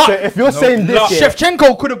 luck. So if you're saying this, luck. yeah,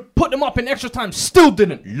 Shevchenko could have put them up in extra time, still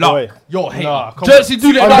didn't. Luck. Boy, You're hating. Nah, come Jersey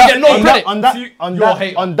do that. on Don't that, get no on that, credit. on that, See, on you're a that,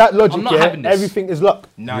 hater. on that logic, I'm not yeah, having this. everything is luck.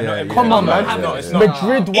 Nah, Yeah, not yeah, every- Come on, no, man. no, it's not.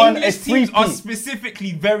 Madrid won a English free teams are kick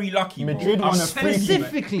specifically very lucky. bro. Madrid I'm won a telling free you, kick. man.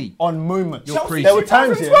 Specifically. on moments. You're crazy. There were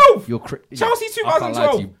times, yeah. 2012. You're Chelsea I can't lie to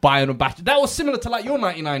 2012. you. Bayern and Bastion. That was similar to like your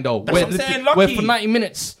 99 though. That's what I'm saying, lucky. Where for 90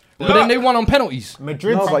 minutes. But Luck. then they won on penalties.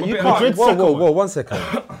 Madrid, No, but you bit can't. hard. Whoa, 1 second.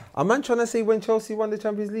 Am I trying to say when Chelsea won the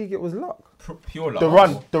Champions League, it was luck? Pure luck. the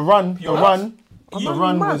run Pure luck. the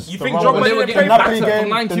run was. You the think run Drogba was- When they were didn't getting play backed Napoli up game, for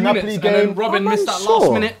 90 the minutes, Napoli and then game. Robin missed that sure.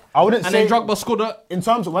 last minute. I wouldn't And say then Drogba scored a... in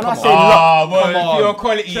terms of when I say luck. Ah, boy, Come on. pure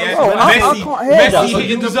quality, yeah. Oh, I Messi, can't hear that. Messi So hitting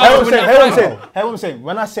you the deserve Hey, to what win I'm saying, that hey, what I'm final. saying, hey, what I'm saying.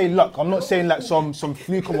 When I say luck, I'm not saying like some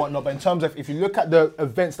fluke and whatnot, but in terms of if you look at the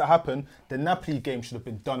events that happened, the Napoli game should have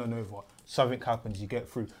been done and over. Something happens, you get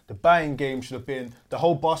through. The Bayern game should have been the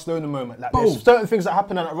whole Barcelona moment. Like there's certain things that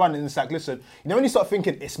happen on that run, and it's like, listen, you know when you start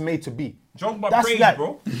thinking it's made to be. Drogba That's praise, like-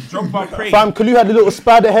 bro. Drogba praise. Fam, Kalu had a little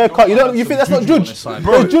spider haircut. You think that's not judge? side.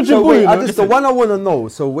 Bro, judge So and wait, you I know? just the one I want to know.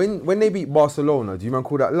 So when they beat Barcelona, do you man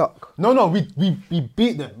call that luck? No, we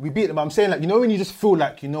beat them. We beat them. I'm saying like, you know when you just feel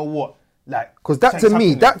like, you know what, like Because that to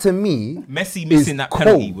something's me, happening. Messi missing that cold.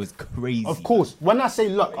 penalty was crazy. Of course, when I say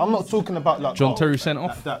luck, I'm not talking about luck. John oh, Terry like sent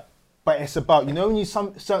off. that. But it's about, you know, when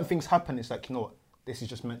certain things happen, it's like, you know what, this is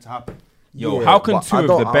just meant to happen. Yo, Yeah, how can but two I of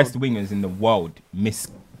don't- the best wingers in the world miss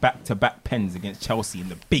back-to-back pens against Chelsea in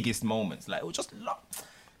the biggest moments? Like, it was just luck.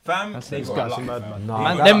 Fam, they got Guy's luck. a madman.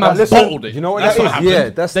 Nah, Them man listen, bottled it. you know what That's that what is? happened. Yeah,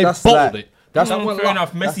 that's They that's bottled like, it. that's Fair went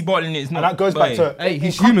enough. Messi bottling it is not. And that goes back to, Hey, in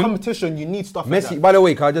he's cup human. competition, you need stuff like Messi. that. By the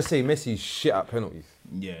way, can I just say Messi's shit at penalties?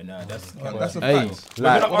 Yeah, nah, that's That's a Hey, fact.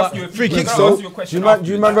 Like, free kick, so do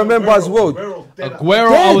you man remember as well?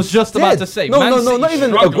 Aguero, I was just about to say. No, Man no, no, City not even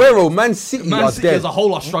struggling. Aguero. Man City Man are City dead. as a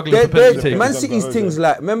whole are struggling They're- for penalty they're- taking. Man City's things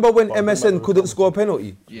like, remember when MSN couldn't score a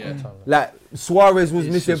penalty? Yeah. Like Suarez was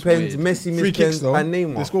It's missing just pens, weird. Messi Free missed kicks pens, though. and They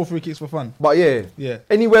Neymar. score free kicks for fun. But yeah, Yeah.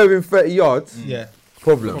 anywhere within 30 yards, Yeah.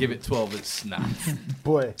 problem. Give it 12, it's snap.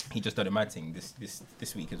 Boy, He just done a mad thing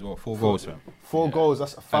this week as well. 4 goals, fam. 4 goals,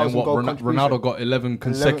 that's a And then 1,000 what? goal Ronaldo got 11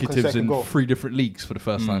 consecutives consecutive in goal. 3 different leagues for the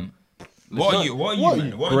first time. What are you? What are you?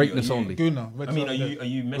 man? What are you? Greatness Are you- only. Guna. I mean, are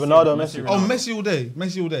you Messi? Ronaldo, Messi. Oh, Messi all day.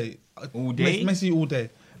 Messi all day. All day? Messi all day.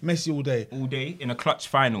 Messi all day. all day in a clutch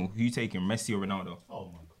final? Who you taking, Messi or Ronaldo? Oh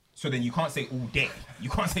my god! So then you can't say all day. You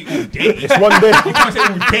can't say all day. It's one day. You can't say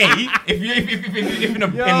all day if in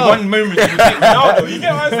one moment you take Ronaldo. You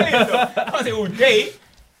get what I'm saying? Though? You can't say all day.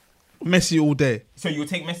 Messi all day. So you'll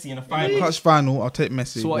take Messi in a final. Clutch final, I'll take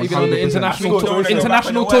Messi. So what, even in the 100%. international, I think don't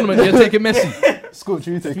international go back on the tournament, you're taking Messi? Scoot,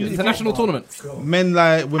 you take it. International tournament. Men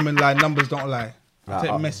lie, women lie, numbers don't lie. I'll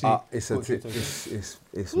take Messi.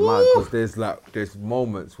 It's mad because there's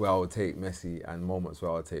moments where I would take Messi and moments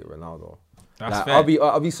where I would take Ronaldo. That's Like, fair.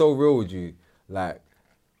 I'll be so real with you, like,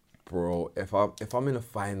 bro. If I'm in a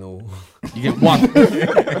final, You get one.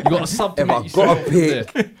 You got a sub. if I got a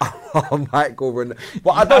pick, I might go Ronaldo.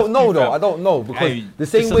 But I don't know though. I don't know because Hey, the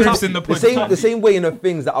same it's way, proofs in the pudding. the same way in the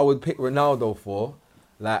things that I would pick Ronaldo for.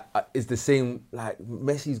 Like is the same. Like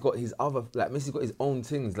Messi's got his other. Like Messi's got his own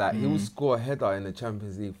things. Like he will score a header in the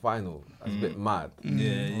Champions League final. That's a bit mad.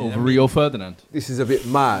 Over Rio Ferdinand. This is a bit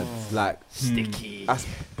mad. Like sticky.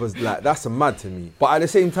 That's a mad to me. But at the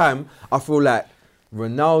same time, I feel like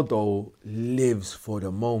Ronaldo lives for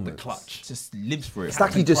the moment. Clutch. Just lives for it. It's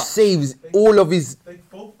like he just saves all of his.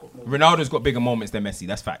 Ronaldo's got bigger moments than Messi.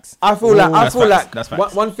 That's facts. I feel like That's facts, that's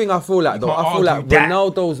facts. one thing I feel like You though. can't I feel like argue that.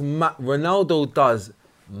 Ronaldo does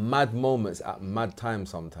mad moments at mad times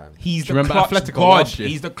sometimes. He's Do the you remember clutch Atletico God. last year?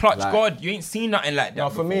 He's the clutch Like- God. You ain't seen nothing like that. No,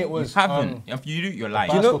 for me before. it was, You haven't. If you do, you're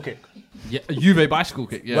lying. Bicycle kick. Yeah, Juve bicycle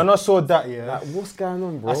kick. Yeah. When I saw that, yeah, Like, what's going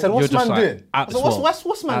on, bro? I said, what's You're man just like, doing? at I the said, swell.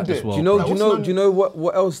 what's man At the doing? swell. Do you know? Like, do you what's know? man Do you know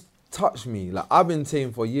what else touched me? Like I've been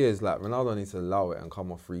saying for years, like Ronaldo needs to allow it and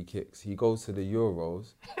come off free kicks. He goes to the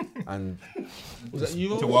Euros, and Was that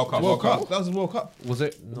Euro? To World Cup, World Cup. That was the World Cup. Was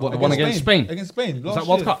it what, the one against Spain? Against Spain. Was Last that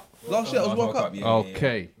World year. Cup? Last year it was World Cup. yeah.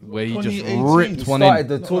 Okay, where he just 2018. ripped he one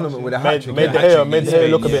started in. the tournament with a hat trick. Made the hair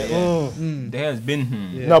look a bit. There has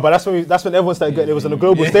been. No, but that's when everyone started getting. It was on the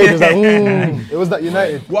global stage. It was like, it was that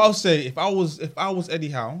United. What I'll say, if I was Eddie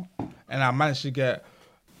Howe and I managed to get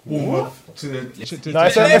Bournemouth to No,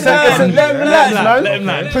 it's let him relax,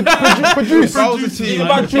 man. Produce. if I was a team,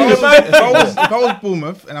 if I was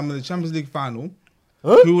Bournemouth and I'm in the Champions League final,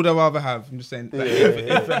 who would I rather have? I'm just saying, like, if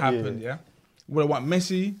it happened, yeah. Would I want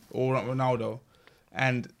Messi or want Ronaldo?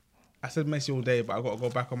 And I said Messi all day, but I got to go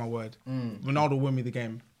back on my word. Ronaldo win me the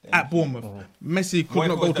game. at Bournemouth. Messi could What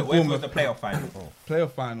not if it was go to what if it was Bournemouth. the playoff final?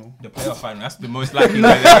 Playoff final. The playoff final. That's the most likely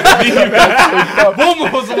way they're gonna be.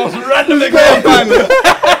 Bournemouth was the most random game.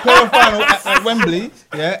 Playoff final at Wembley,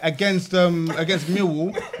 yeah, against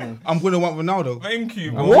Millwall. I'm gonna want Ronaldo. Thank you,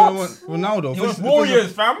 I'm bro. gonna want Ronaldo. It was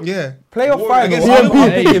Warriors, fam. Yeah. Playoff final. Against I'm Liverpool.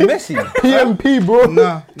 picking Messi. PMP, bro.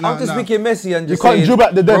 Nah, I'm just picking Messi and You just can't saying, dribble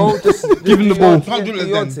at the den. bro, just Give him the ball. You can't do your it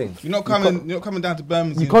then. thing. You're not coming down to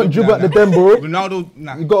Birmingham. You can't dribble at the den, bro. Ronaldo,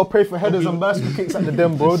 nah. You gotta pray for headers and bicycle kicks at the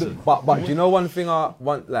den, bro. But do you know one thing I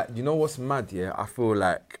want? Like, you know what's mad? Yeah, I feel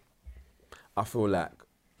like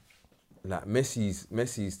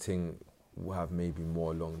Messi's thing will have maybe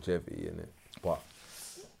more longevity in it. But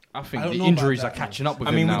I think I don't the know injuries about are that, catching up with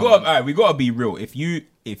I him mean, now. we gotta be real. If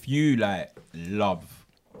you like love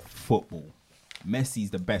football,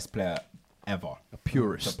 Messi's the best player ever. A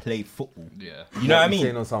purist. To play football. Yeah. You know what I you're mean?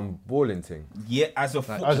 saying on some balling thing. Yeah, as a as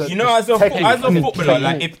a- footballer, technique.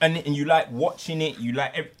 like if and you like watching it, you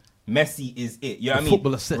like Messi is it. You know what I mean?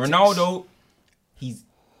 football aesthetics. Ronaldo,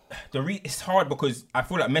 it's hard because I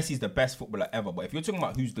feel like Messi's the best footballer ever. But if you're talking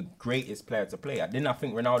about who's the greatest player to play at, then I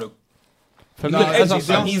think Ronaldo. For No, me, as as I I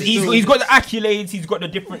said, said, He's got the accolades, he's got the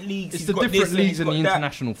different leagues. It's he's the got different this, leagues he's and got the that.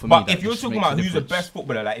 international for me But that if you're just talking makes about a who's the difference. best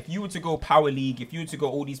footballer, like if you were to go power league, if you were to go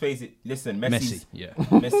all these places, listen, Messi's Messi, yeah.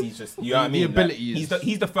 Messi's just you know what I The mean. ability Like, is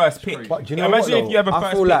he's the first pick. crazy. But do you know Imagine what, if you have a though? first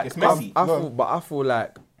I feel pick, like it's Messi. I feel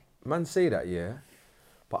like man say that, yeah.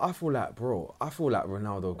 But I feel like, bro,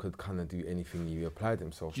 Ronaldo could kind of do anything he applied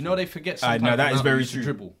himself. Do you know they forget no, sometimes that is Ronaldo very used to true.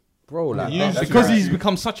 dribble? bro, like Yeah, that's Because right. he's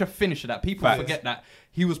become such a finisher that people Facts. forget that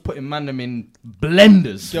he was putting Mandem in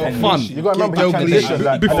blenders Yo, for fun. You got to remember Yo, he Grealish. transitioned,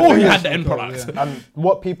 like, Before and he the had thing the end is- product. And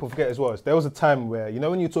what people forget as well is there was a time where, you know,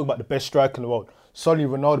 when you talk about the best striker in the world, suddenly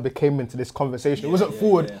Ronaldo became into this conversation. It wasn't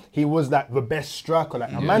forward, he was like the best striker.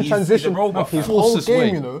 Like a man He's a transitioned robot, his fam. whole Forces game,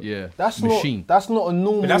 way. you know. Yeah. That's Machine. not a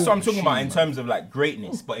normal. But that's what I'm talking about in terms of like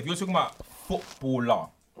greatness. But if you're talking about footballer,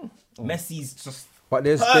 Messi's just. But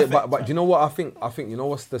Perfect, but do you know what I think? I think you know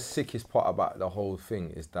what's the sickest part about the whole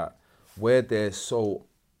thing is that where they're so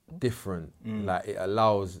different, like it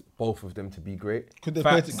allows both of them to be great. Could they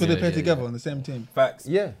Facts. play together on the same team? Facts.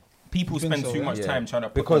 Yeah. People think spend so, too yeah? much Yeah. time trying to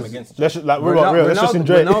put Because them against. Let's like we're real. Let's just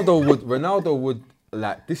enjoy it. Ronaldo would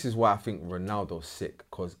like. This is why I think Ronaldo's sick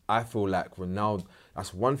because I feel like Ronaldo.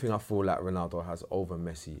 That's one thing I feel like Ronaldo has over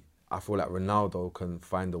Messi. I feel like Ronaldo can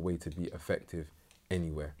find a way to be effective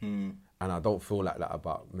anywhere, and I don't feel like that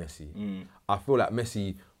about Messi. I feel like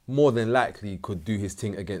Messi more than likely could do his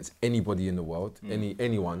thing against anybody in the world,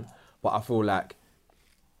 anyone. But I feel like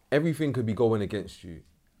everything could be going against you,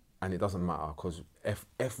 and it doesn't matter because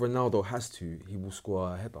if Ronaldo has to, he will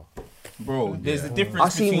score a header. Bro, there's a difference.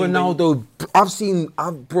 I've seen between Ronaldo.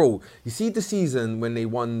 Bro. You see the season when they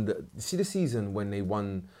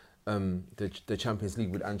won. The Champions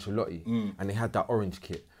League with Ancelotti, and they had that orange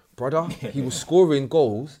kit. Brother, he was scoring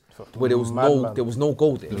goals where there was Madman. no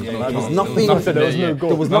goal there. yeah, There was yeah. nothing. There was no goal.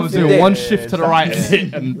 There was Man was nothing doing there. one shift to the right and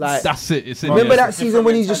hit, and Like- that's it. It's in Remember there. that season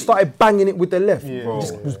when he just started banging it with the left? Yeah. He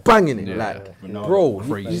just was banging it, Yeah. like, Ronaldo. bro.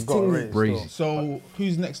 Crazy. His Got thing, raised. Crazy. So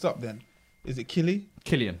who's next up then? Is it Killy?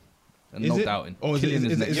 Killian. And Is no it? doubting. Or is it, Killian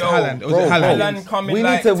is is it, next. is it Yo, Haaland? Or is bro, it Haaland? Haaland coming We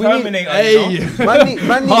like need to- we need- Terminator. You know? man, you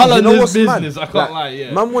Haaland know is what's mad? business, I can't lie,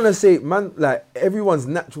 yeah. Man want to say, man, like everyone's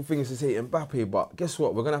natural thing is to say Mbappe, but guess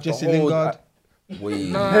what? We're gonna have Jesse to hold. Lingard. Wait,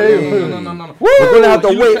 No. we're gonna have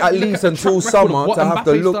to You look wait at- at you look least at the until track record of summer what to have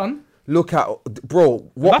to Mbappe's done. look at,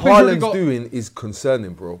 bro. What Mbappe's already Haaland's got- doing is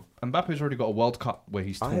concerning, bro. Mbappe's already got a World Cup where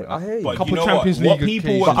he's torn it I up. hear you. But Couple you know Champions what? What League people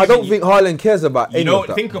occasions. were But I don't giving think Haaland cares about You any know, of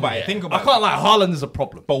that. think about it. Think I about it. can't lie, Haaland is a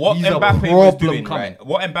problem. But what He's a Mbappe was problem doing, coming. right?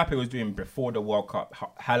 What Mbappe was doing before the World Cup,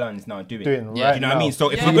 Haaland's now doing. Doing You know right what I mean? now.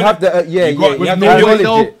 So if Yeah. we're You gonna have to, yeah, you got- you have to Norway, acknowledge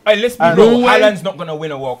though. it. Hey, let's be And real. Norway- Haaland's not gonna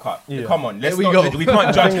win a World Cup. Yeah. Come on, let's There we not. go. We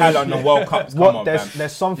can't judge Haaland on World Cups. Come on, There's fam.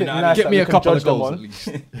 something You know what I nice mean? Get that me we a can couple judge of them goals on. at least.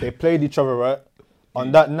 They played each other right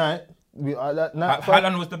on that night.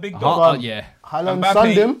 Haaland was the big dog. Yeah. Haaland Mbappe-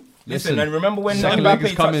 sunned him. Listen, Listen, and remember when second leg Mbappe is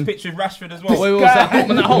touched coming. pitch with Rashford as well? Wait, was that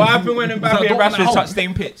Dortmund at home? What happened when Was Mbappe that and Dortmund at Rashford home? touched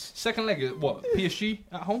same pitch? Second leg, what? PSG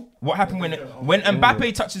at home? What happened when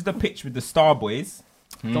Mbappe touches the pitch with the Star Boys?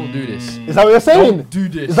 Don't do this. Is that what you're saying? Don't do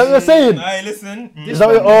this. Is that what you're saying? Hey, listen. Is that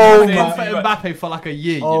what? Oh Saying my. to you, Confident Mbappe for like a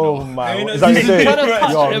year, you Oh know. my. you know, Is that what he's you're saying? trying to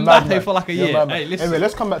touch You're Mbappe mad, man. for like a You're year. mad, man. Hey, listen. Anyway,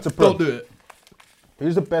 let's come back to Prem. Don't do it.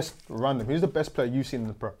 Who's the best random? Who's the best player you've seen in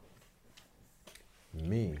the Prem?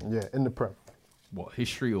 Me. Yeah, in the Prem What,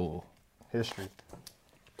 history or? history.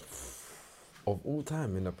 Of all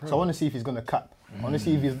time in the Premier. So I want to see if he's gonna cap. I want to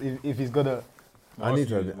see if he's gonna. I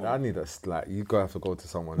need a like. You gotta have to go to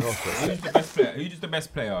someone else. Who's the best player? Who's the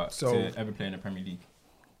best player So- to ever play in the Premier League?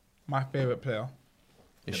 My favourite player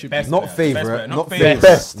It should Best be. Not player, favourite, best player, not favourite.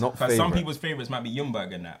 Best. Not Because some favourite. people's favourites might be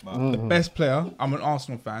Ljungberg and that, but The best player, I'm an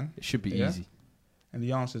Arsenal fan, It should be Yeah. easy. and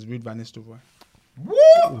the answer is Ruud van Nistelrooy.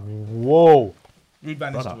 Whoa. Ruud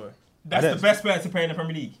van Nistelrooy. that's the best player to play in the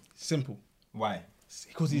Premier League. Simple. Why?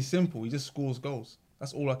 Because he's simple. He just scores goals.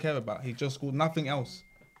 That's all I care about. He just scored nothing else.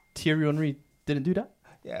 Thierry Henry didn't do that.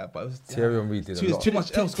 Yeah, but it was Thierry Henry did a too, lot. too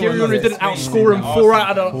much else Thierry going on. Henry didn't Spain outscore him and four Arsenal.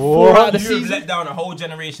 out of the You have season. let down a whole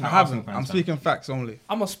generation. I of Arsenal haven't. fans, I'm fam. speaking facts only.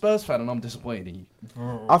 I'm a Spurs fan and I'm disappointed in you.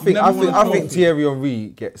 I think never won a I think trophy. Thierry Henry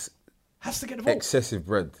gets Has to get the vote. excessive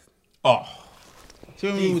bread. Oh,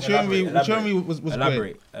 Thierry was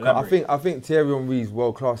great. elaborate. I think Thierry Henry is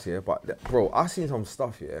world class here, but bro, I seen some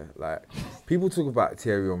stuff here. Like people talk about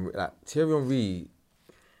Thierry Henry, like Thierry Henry.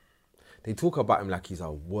 They talk about him like he's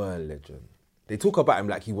a world legend. They talk about him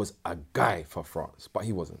like he was a guy for France, but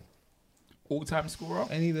he wasn't. All-time scorer.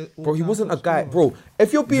 Bro, he wasn't a guy, bro.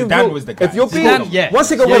 If you're being Zidane real, was the guy. if you're being Zidane, yeah. one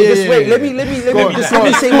second, Yeah, wait, yeah, just yeah, wait. yeah. Let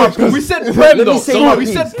me say my piece. We said Let Prem me though. say So my we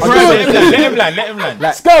piece. said Okay, Prem. Let him land.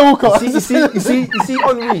 Like, Skywalker. you see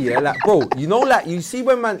Henry, yeah, like bro, you know, like you see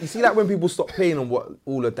like when people stop playing on what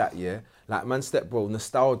all of that, yeah, like man, bro,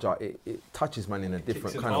 nostalgia, it touches man in a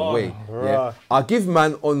different kind of way, yeah. I give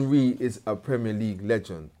man Henry is a Premier League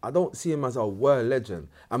legend. I don't see him as a world legend,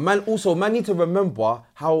 and man need to remember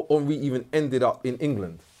how Henry even ended up in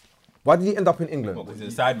England. Why did he end up in England? What was the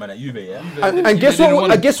side man at Juve? Yeah. And guess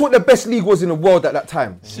what? Guess what the best league was in the world at that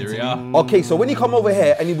time? Syria. Okay, so when he come over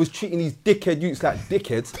here and he was treating these dickhead youths like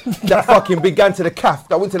dickheads that fucking began to the CAF,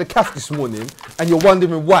 that went to the CAF this morning, and you're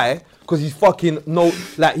wondering why? Because he's fucking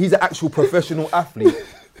he's an actual professional athlete.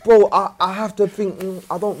 Bro, I have to think,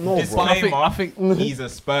 I don't know, bro. Disclaimer, I think he's a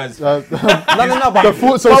Spurs fan. No, but The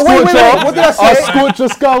thoughts of but wait, Scorcher. what did I say? Scorcher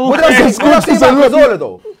Skywalker. What did I say? What did I say about Cazorla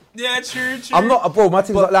though? Yeah, true. I'm not, bro, my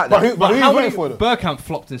team's not like that. But who you how voting many for though? Bergkamp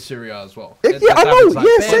flopped in Syria as well. Yeah, I know,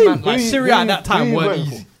 yeah, same. Like Who you- Syria who at you- that who time you weren't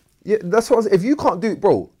voting easy. Yeah, that's what I was, if you can't do it,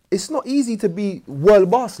 bro, it's not easy to be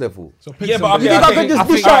world boss level. So pick Yeah, but somebody. You think I can just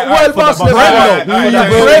dish out alright, world boss for the- level? Who you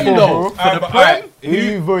Alright, voting though. for, For the bro? Prem? Who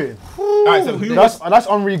you voting? Alright, so who was? That's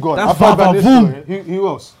Henry gone. That's I've heard about this Vavavoom. story. Who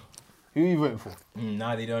else? Who you voting for?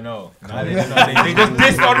 Nah, they don't know. They just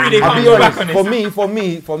dissed Henry. They I'll can't be go back honest, on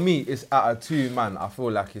it. for me, it's out of two, man. I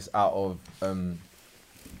feel like it's out of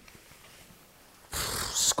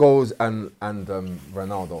Scholes and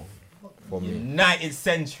Ronaldo. For me, United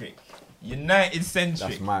centric.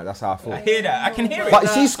 that's how I feel. I hear that. I can hear it. But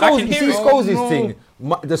you see, I can hear it. Scholes' thing.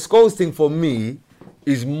 The Scholes thing for me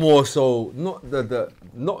is more so not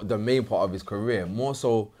the main part of his career. More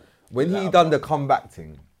so when he done the comeback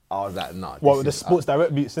thing. I was like, nah. What this with the is- Sports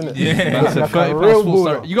Direct beats, innit? Yeah. That's a Like 30 real pound sports baller.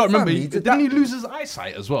 director. You got to remember, Fam, he did didn't he that. lose his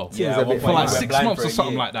eyesight as well? Yeah, a bit For like funny. 6 Blind months for or a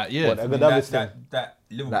something year. like that. Yeah. What, Davis thing? That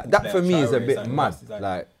Liverpool Like, that for player, me is a Traore, bit something mad. lost his eye.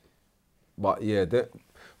 Like, but yeah,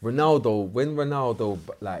 when Ronaldo,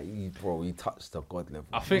 like, he touched the god level.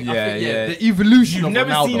 I think, Yeah, yeah. the evolution You've of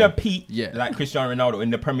never Ronaldo. seen a peak Yeah. like Cristiano Ronaldo in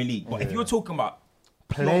the Premier League. But if you're talking about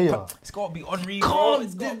Player. it's got to be Henry. Can't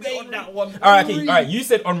It's gotta be debate Henry. that one. All right, okay, Henry. all right. You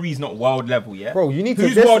said Henry's not world level, yeah? Bro, you need to.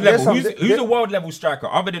 Who's there's- world there's level? some- Who's a world level striker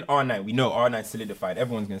other than R9? We know R9 solidified.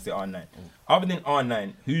 Everyone's gonna say R9. Other than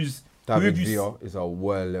R9, who David have you Villa is a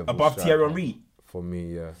world level above striker. Thierry Henry? For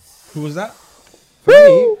me, yeah. Who was that? For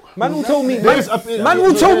me, man will tell me. There's a- Man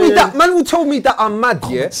will tell me that. Man will tell me that I'm mad,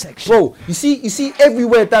 yeah. Bro, you see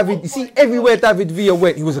everywhere David Villa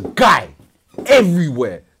went, he was a guy.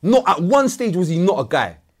 Everywhere. Not at one stage was he not a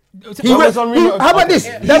guy. He was Henry not a- how about this?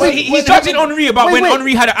 David- He's judging Henry about Wait, when wait.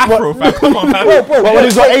 Henry had an afro, fam. Come on, fam. Bro, Well, when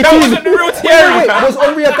he's like wait, 18. That wasn't the real Thierry, wait, fam. was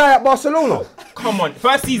Henry a guy at Barcelona? Come on.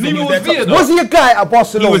 First season, he Neither was was their Villa, top- though. Was he a guy at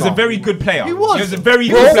Barcelona? He was a very good player. He was. a very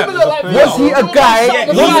Bro, good Similar player. like Was he a guy? Yeah,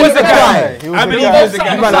 Was he he was a a guy? guy. He was I a believe guy. he was a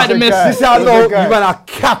Outside guy. of Messi. This is how I He was know a you guy. man are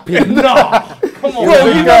capping. Come on, Bro,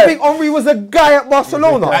 man. you don't think Henry was a guy at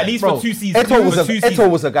Barcelona? At least for 2 seasons. Eto was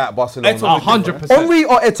Eto a guy at Barcelona. Eto was 100%. Henry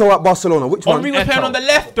or Eto at Barcelona? Which one? Henry was playing on the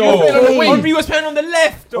left, He was though. playing on the wing. Henry was playing on the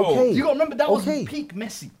left, though. Okay. You got to remember that was Okay. peak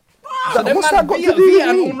Messi. What's that got to do Villa with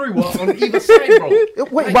and me? Henry were on either side, bro.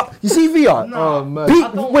 Wait, but you see Villa? Oh man.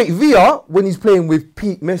 Villa, when he's playing with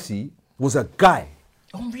Pete Messi, was a guy.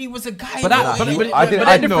 Henry was a guy. But that, but, I but, didn't- but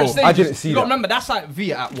they're different no, stages. I didn't see you got to that. remember that's like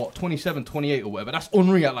Villa at what 27, 28 or whatever. That's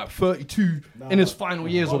Henry at like 32 in his final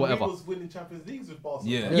years or whatever. He was winning Champions Leagues with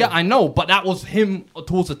Barcelona. Yeah. Yeah, I know, but that was him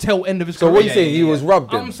towards the tail end of his So career. what you saying? He was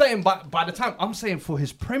rubbed I'm in. saying by the time I'm saying for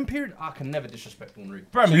his prem period, I can never disrespect Henry.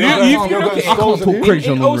 Bro, So you you're look going at it. I can't talk crazy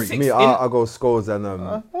on Henry. 06 Me, I go Scholes and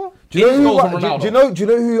Do Scholes and you Ronaldo.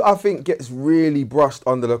 know who I think gets really brushed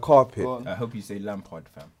under the carpet? Go on. I hope you say Lampard,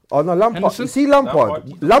 fam. Oh no, Lampard. Henderson? You see Lampard.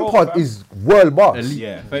 Lampard, Lampard is world boss.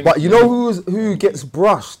 Yeah. But you know who gets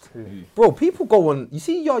brushed? Bro, people go on. You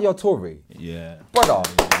see Yaya Toure, Yeah. brother.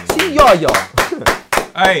 See Yaya,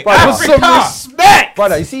 Hey, Brother, Africa! respect.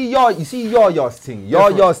 brother. You see Yaya's thing.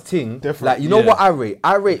 Yaya's thing. Different. Like you know Yeah. what I rate?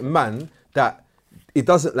 I rate man that it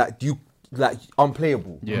doesn't like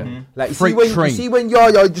unplayable. Yeah. Like you Freight see train. when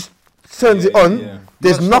Yaya just turns it on. yeah.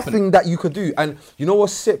 There's Not stopping nothing that you could do. And you know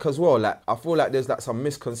what's sick as well? Like I feel like there's like some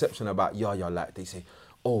misconception about Yaya. Like they say,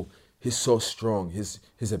 oh, he's so strong. He's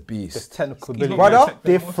a It's beast. technical He's ability. not Brother,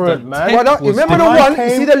 Different, man. Brother, you remember the man one? You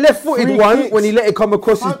came, see the left-footed free one kicks. when he let it come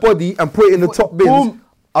across his body and put it in the top bins. Boom.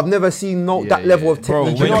 I've never seen that Yeah, level yeah. of Bro,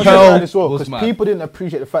 technique. Do you know When what Pearl I as well? was Because mad. people didn't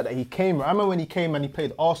appreciate the fact that he came. I remember when he came and he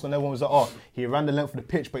played Arsenal, everyone was like, oh, he ran the length of the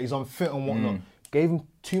pitch, but he's unfit and whatnot. Gave him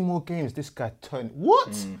 2 more games, this guy turned.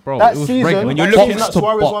 What? Bro, that it was season, regular. When you're that looking season box that to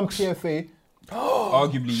Suarez box. won PFA,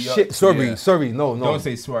 Arguably. Shit, sorry, no. Don't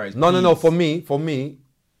say Suarez. No, please. for me,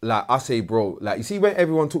 like I say, bro, like you see when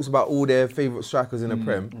everyone talks about all their favourite strikers in the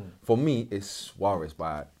Prem, for me, it's Suarez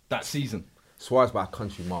by That season. a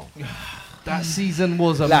country mile. That season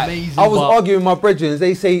was Like, amazing. I was but arguing with my brethren.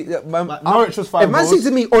 They say Norwich was 5 If man goals. says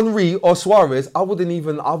to me Henry or Suarez, I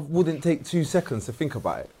wouldn't take 2 seconds to think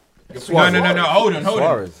about it. No. Hold on.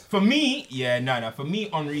 Suarez. For me, For me,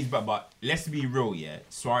 Henry's but let's be real, yeah.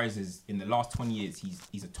 Suarez is in the last 20 years,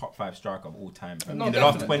 he's a top 5 striker of all time. No, in the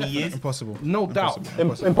last definitely. 20 years, Impossible. no doubt.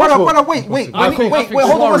 impossible. Brother, wait, I think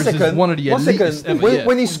hold on a Suarez is second. one of the One elitest second. ever, yeah.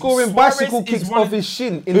 When he's scoring Suarez bicycle is kicks one off of- his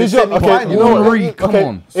shin in the Who's your, semi-final. okay, you know what? Henry, come okay,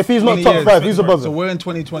 on. if he's not 20 top years, 5, who's above So him? we're in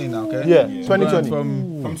 2020 now, okay? Yeah, Going 2020.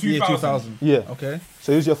 From From year 2000. 2000. Yeah. Okay.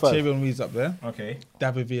 So who's your 5? Thierry Henry's up there. okay.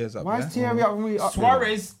 David Villa's up Why there. is Thierry Henry up there?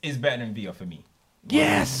 Suarez is better than Villa for me.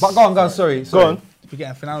 Yes. But go on, sorry. Go on. If you're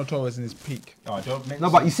getting Fernando Torres in his peak. Oh, don't mention No,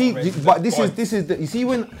 but you see, Suarez is but a this god. is the, you see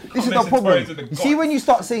when this is the mention problem. Torres is a You god. see when you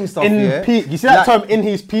start saying stuff In yeah, peak. You see that like, term, in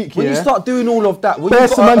his peak, when yeah? you start doing all of that, when Bare you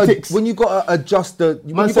got semantics. when you got to adjust the,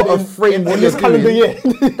 when Man you said got to in- frame what in you're this calendar doing.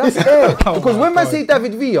 year. That's it. Because when man God. say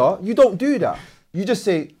David Villa, you don't do that. You just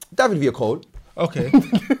say David Villa cold. Okay.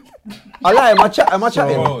 I lie. Am I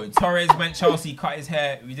chatting? Bro, Torres went Chelsea, cut his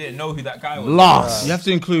hair. We didn't know who that guy was. Last. You have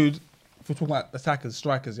to include, if we're talking about attackers,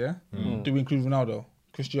 strikers, yeah? Do we include Ronaldo?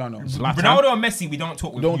 Cristiano? Ronaldo and Messi, we don't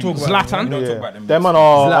talk with Don't you. talk about Zlatan? We don't Yeah. talk about them. Them man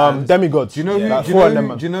are Zlatan. demigods. Do you know who? Like do, you four know of them, who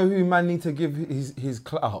man. do you know who man need to give his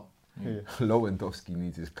clout? Lewandowski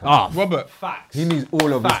needs his clout. Ah, Robert. Facts. He needs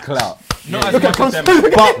all of his Facts. clout. Not as much as them. man.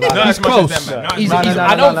 but Not he's as much close. as them, man. Not as He's- much he's- as them.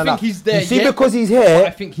 I don't think he's there You see, yet. because he's I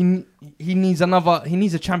here. think he needs another. He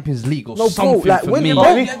needs a Champions League or No, bro, something like for when me. bro,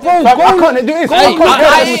 I go. can't do this. I Hey, can't hear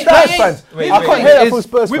that hey, from Spurs hey, fans. wait, I wait, can't wait. hear that Is from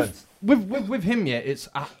Spurs fans. with him, yeah, it's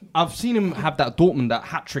I've seen him have that Dortmund that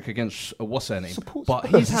hat trick against what's her name, Support but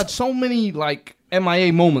Spurs. he's had so many like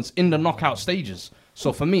MIA moments in the knockout stages.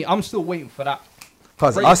 So for me, I'm still waiting for that.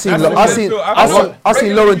 Cause Right, I seen that's what I I seen feel. I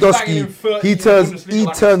seen Regularly he's bagging in Lewandowski. 30 He in turns Bundesliga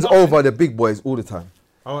like turns nothing. over the big boys all the time.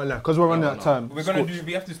 I won't lie, because we're running out of time. We're gonna Scorch. do.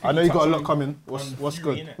 We have to. I know you got a touch lot on- coming. on What's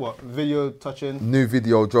Fury, good? innit? What video touching? New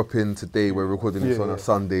video dropping today. We're recording this Yeah, on yeah. a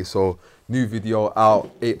Sunday, so new video out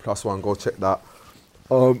 8+1. Go check that.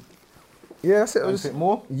 Yeah, that's it. Anything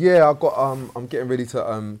more? Yeah, I got I'm getting ready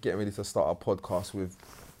to start a podcast with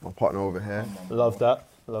my partner over here. Love that.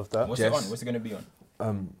 Love that. What's it Jess. on? What's it gonna be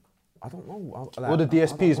on? I don't know. All the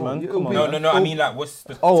DSPs, man. Come on. No. I mean, like, what's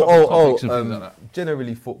the topics and things like that.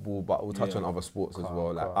 generally football, but we'll touch Yeah. on other sports as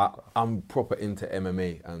well. Like I'm proper into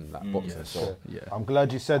MMA and like boxing. yeah, So Yeah. I'm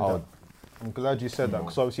glad you said Oh. that. I'm glad you said that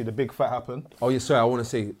because obviously the big fight happened. oh yeah, sorry. I want to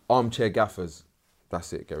say armchair gaffers.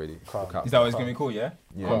 That's it. Get ready. Calm. Look out. Is that what it's gonna be called? Yeah.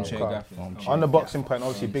 Yeah. Armchair Calm. gaffers. On the boxing point,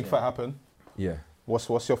 obviously big fight happened. Yeah, What's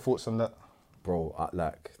your thoughts on that? bro.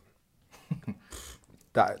 Like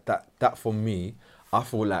that for me. I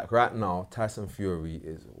feel like right now Tyson Fury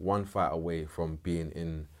is one fight away from being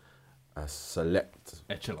in a select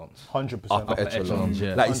Echelons. 100%. upper Upper echelon. echelons,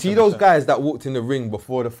 yeah. Like you see those 100%. guys that walked in the ring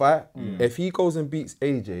before the fight. If he goes and beats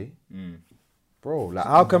AJ, bro, like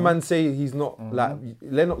how can man say he's not like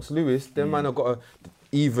Lennox Lewis? Them man have got a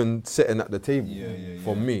even sitting at the table.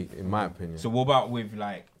 For me, in my opinion. So what about with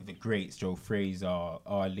like the greats, Joe Fraser,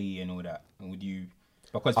 Ali, and all that? And would you?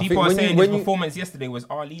 Because I people think are when saying you- his performance yesterday was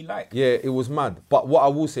Ali like. Yeah, it was mad. But what I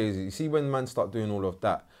will say is, you see, when man start doing all of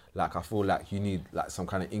that, like I feel like you need like some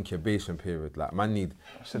kind of incubation period. Like man need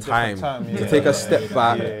a time, different time, to yeah. take a step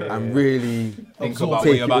back and really Think take about what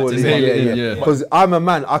it you're about all to in. say. Yeah. Because I'm a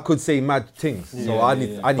man, I could say mad things, so I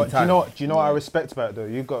need But do time. you know what I respect about it though?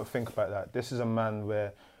 You got to think about that. This is a man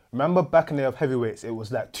where, remember back in the day of heavyweights, it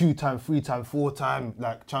was like 2-time, 3-time, 4-time,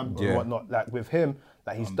 like champion Yeah. and whatnot. Like with him,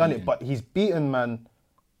 like he's done it, but he's beaten man.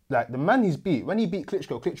 Like the man he's beat, when he beat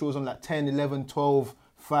Klitschko was on like 10, 11, 12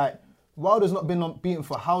 fight. Wilder's not been unbeaten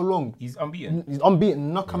for how long? He's unbeaten. He's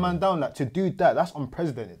unbeaten, knock a man down. Like, to do that, that's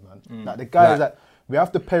unprecedented, man. Like, the guy is like, we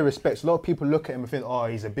have to pay respect. A lot of people look at him and think, oh,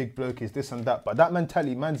 he's a big bloke, he's this and that. But that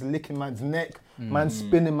mentality, man's licking man's neck, man's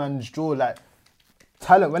spinning man's jaw. Like,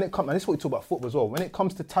 talent, when it comes, and this is what we talk about football as well. When it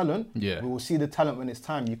comes to talent, we will see the talent when it's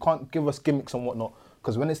time. You can't give us gimmicks and whatnot.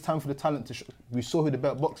 Because when it's time for the talent to we saw who the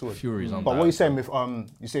better boxer was. Fury's on But that. what are you saying with,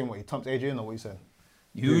 you saying what, he thumped AJ in, or what are you saying?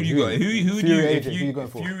 Who do you got? Who do Fury, you, AJ, if who you, you going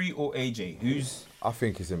for? Fury or AJ? Who's I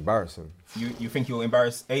think it's embarrassing. you think you'll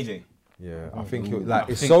embarrass AJ? Yeah, I think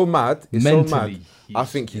it's think so mad. It's so mad. mentally, I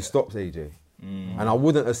think he stops AJ, and I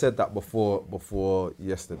wouldn't have said that before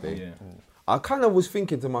yesterday. Yeah. I kind of was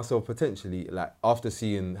thinking to myself potentially, like after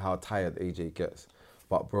seeing how tired AJ gets,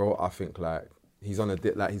 but bro, I think like he's on a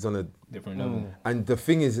Different level. and the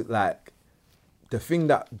thing is like, the thing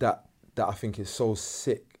that I think is so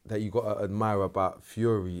sick that you got to admire about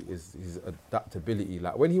Fury is his adaptability.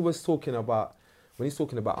 Like when he's talking about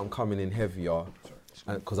I'm coming in heavier,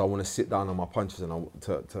 because I want to sit down on my punches and I want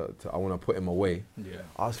to put him away. Yeah.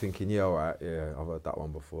 I was thinking, yeah, all right, yeah, I've heard that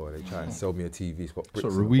one before. They try and sell me a TV spot. That's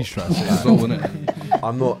what Ruiz tried to say as well, wasn't it?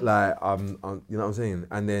 I'm not like I'm, you know what I'm saying.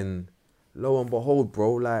 And then, lo and behold,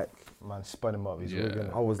 bro, like Man, spun him up. He's Yeah. really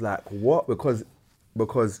I was like, what? Because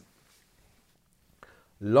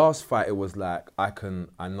last fight it was like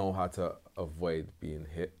I know how to avoid being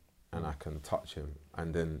hit and I can touch him,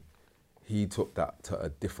 and then he took that to a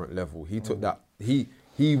different level. He took that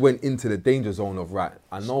he went into the danger zone of right.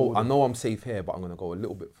 I know I'm safe here, but I'm gonna go a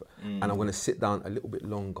little bit, and I'm gonna sit down a little bit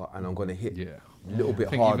longer, and I'm gonna hit a little bit I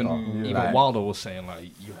think harder. even Like, Wilder was saying like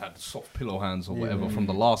you had soft pillow hands or whatever from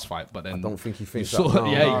the last fight, but then I don't think he you thinks saw that.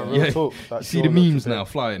 it. real talk. You That see jaw the looks memes a bit- now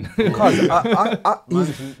flying. Because he's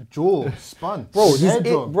Man's jaw spun. bro,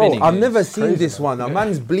 Spinning I've is never seen crazy, this one. A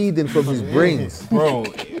man's bleeding from his brains. Bro,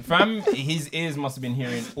 fam, his ears must have been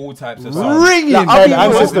hearing all types of sounds. Ringing, Like, I'll be and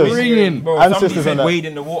honest, sisters. ringing. Bro, And somebody sisters said on that. wade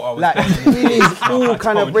in the water. Like he needs all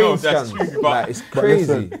kind of brain that's scans. true, but- Like it's But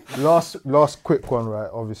crazy. listen, last quick one, right?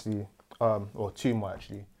 Obviously, or two more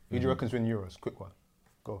actually. Who do you reckon's win Euros? Quick one.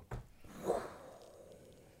 Go.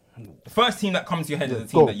 The first team that comes to your head is the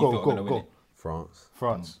team Go, that you go, feel are go, going to win go. it. France.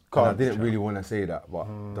 France. And I Can't. didn't really want to say that, but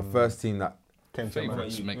the first team that Came to mind.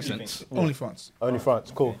 Favourites makes sense. Only France. Only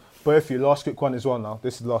France. Cool. But if you last quick one as well now.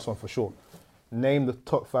 This is the last one for sure. Name the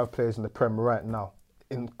top 5 players in the Prem right now,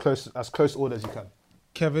 in as close order as you can.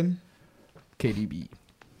 Kevin. KDB.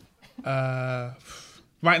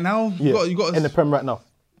 Right now, you got in the Prem right now.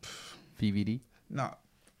 VVD. nah.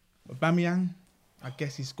 Aubameyang. I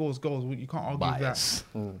guess he scores goals. You can't argue Bias.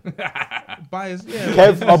 with that. Bias, yeah.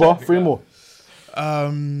 Kev, Abba, 3 more.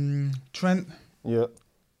 Trent, Yeah.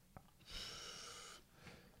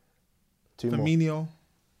 2 more. Firmino,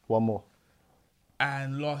 1 more.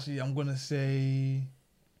 and lastly, I'm gonna say.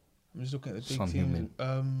 I'm just looking at the big Son teams.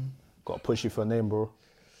 Got to push you for a name, bro.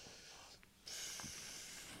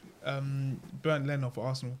 Bernd Leno for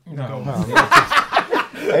Arsenal.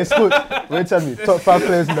 Hey, Scoot, wait, tell me. Top 5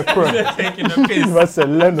 players in the Prem. Taking the piss. You must say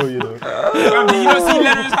Leno, you know. Fam, did you not see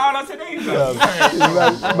Leonard's howler today?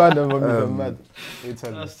 fam? Man, them mad. You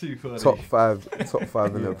tell me. too funny. top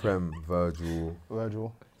five in the Prem. Virgil.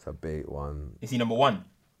 Virgil. It's a bait one. Is he number 1?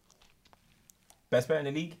 Best player in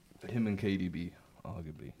the league? Him and KDB,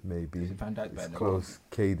 arguably. Maybe. Van Dijk better It's than close.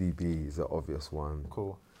 KDB is an obvious one.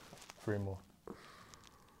 Cool. 3 more.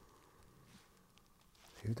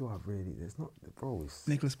 Who do I really? There's not, bro. It's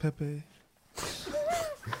Nicolas Pepe.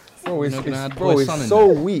 bro. It's, You're not gonna add bro, boy it's Son in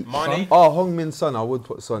so there? weak. Mane? Oh, Hong-Min Son. I would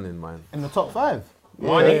put Son in mine. In the top 5?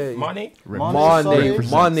 Mane? Yeah. Mane?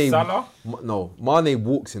 Mane. Salah? No, Mane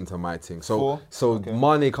walks into my thing. So 4? Okay.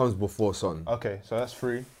 Mane comes before Son. Okay, so that's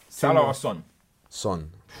 3. Salah or Son? Son.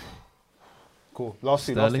 Cool. Last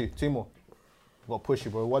 2, Sterling. 2 more. Got to push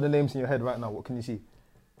you, bro. What are the names in your head right now? What can you see?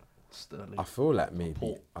 Sterling. I feel like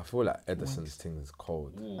maybe. I feel like Ederson's thing is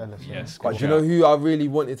cold. Ellison. Yes. But good do you know shout. who I really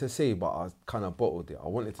wanted to say, but I kind of bottled it. I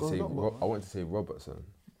wanted to Go, say. go, go. I wanted to say Robertson.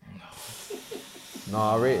 No,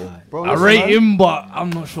 I rate him. Bro, I listen, rate man. him, but I'm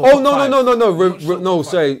not sure. Oh top no, five. no!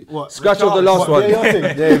 Sorry, What? scratch off the last What, one. VAR thing?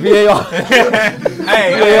 Yeah, VAR.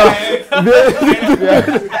 Hey,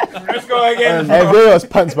 let's go again. Hey, VAR's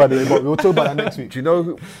pants, by the way, but we'll talk about that next week. Do you know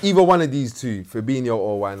who, either one of these two, Fabinho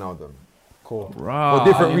or Wijnaldum? Cool. Rah, For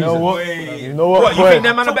different You know reasons. what? You know what? What, you boy? think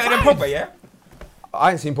them man are better than Pogba, yeah?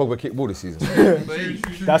 I ain't seen Pogba kick ball this season.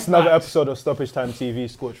 That's another episode of Stoppage Time TV.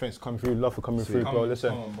 Scorch Drinks come through. Love for coming through, bro.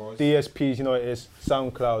 Listen, Come on, bros. DSPs, you know what it is.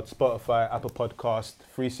 SoundCloud, Spotify, Apple Podcast,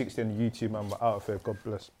 360 on YouTube, man. We're out of here. God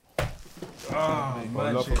bless.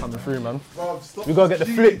 Bro, love for coming through, man. Bro, stop We gotta get the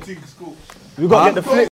cheating, flick. School. We gotta get the flick.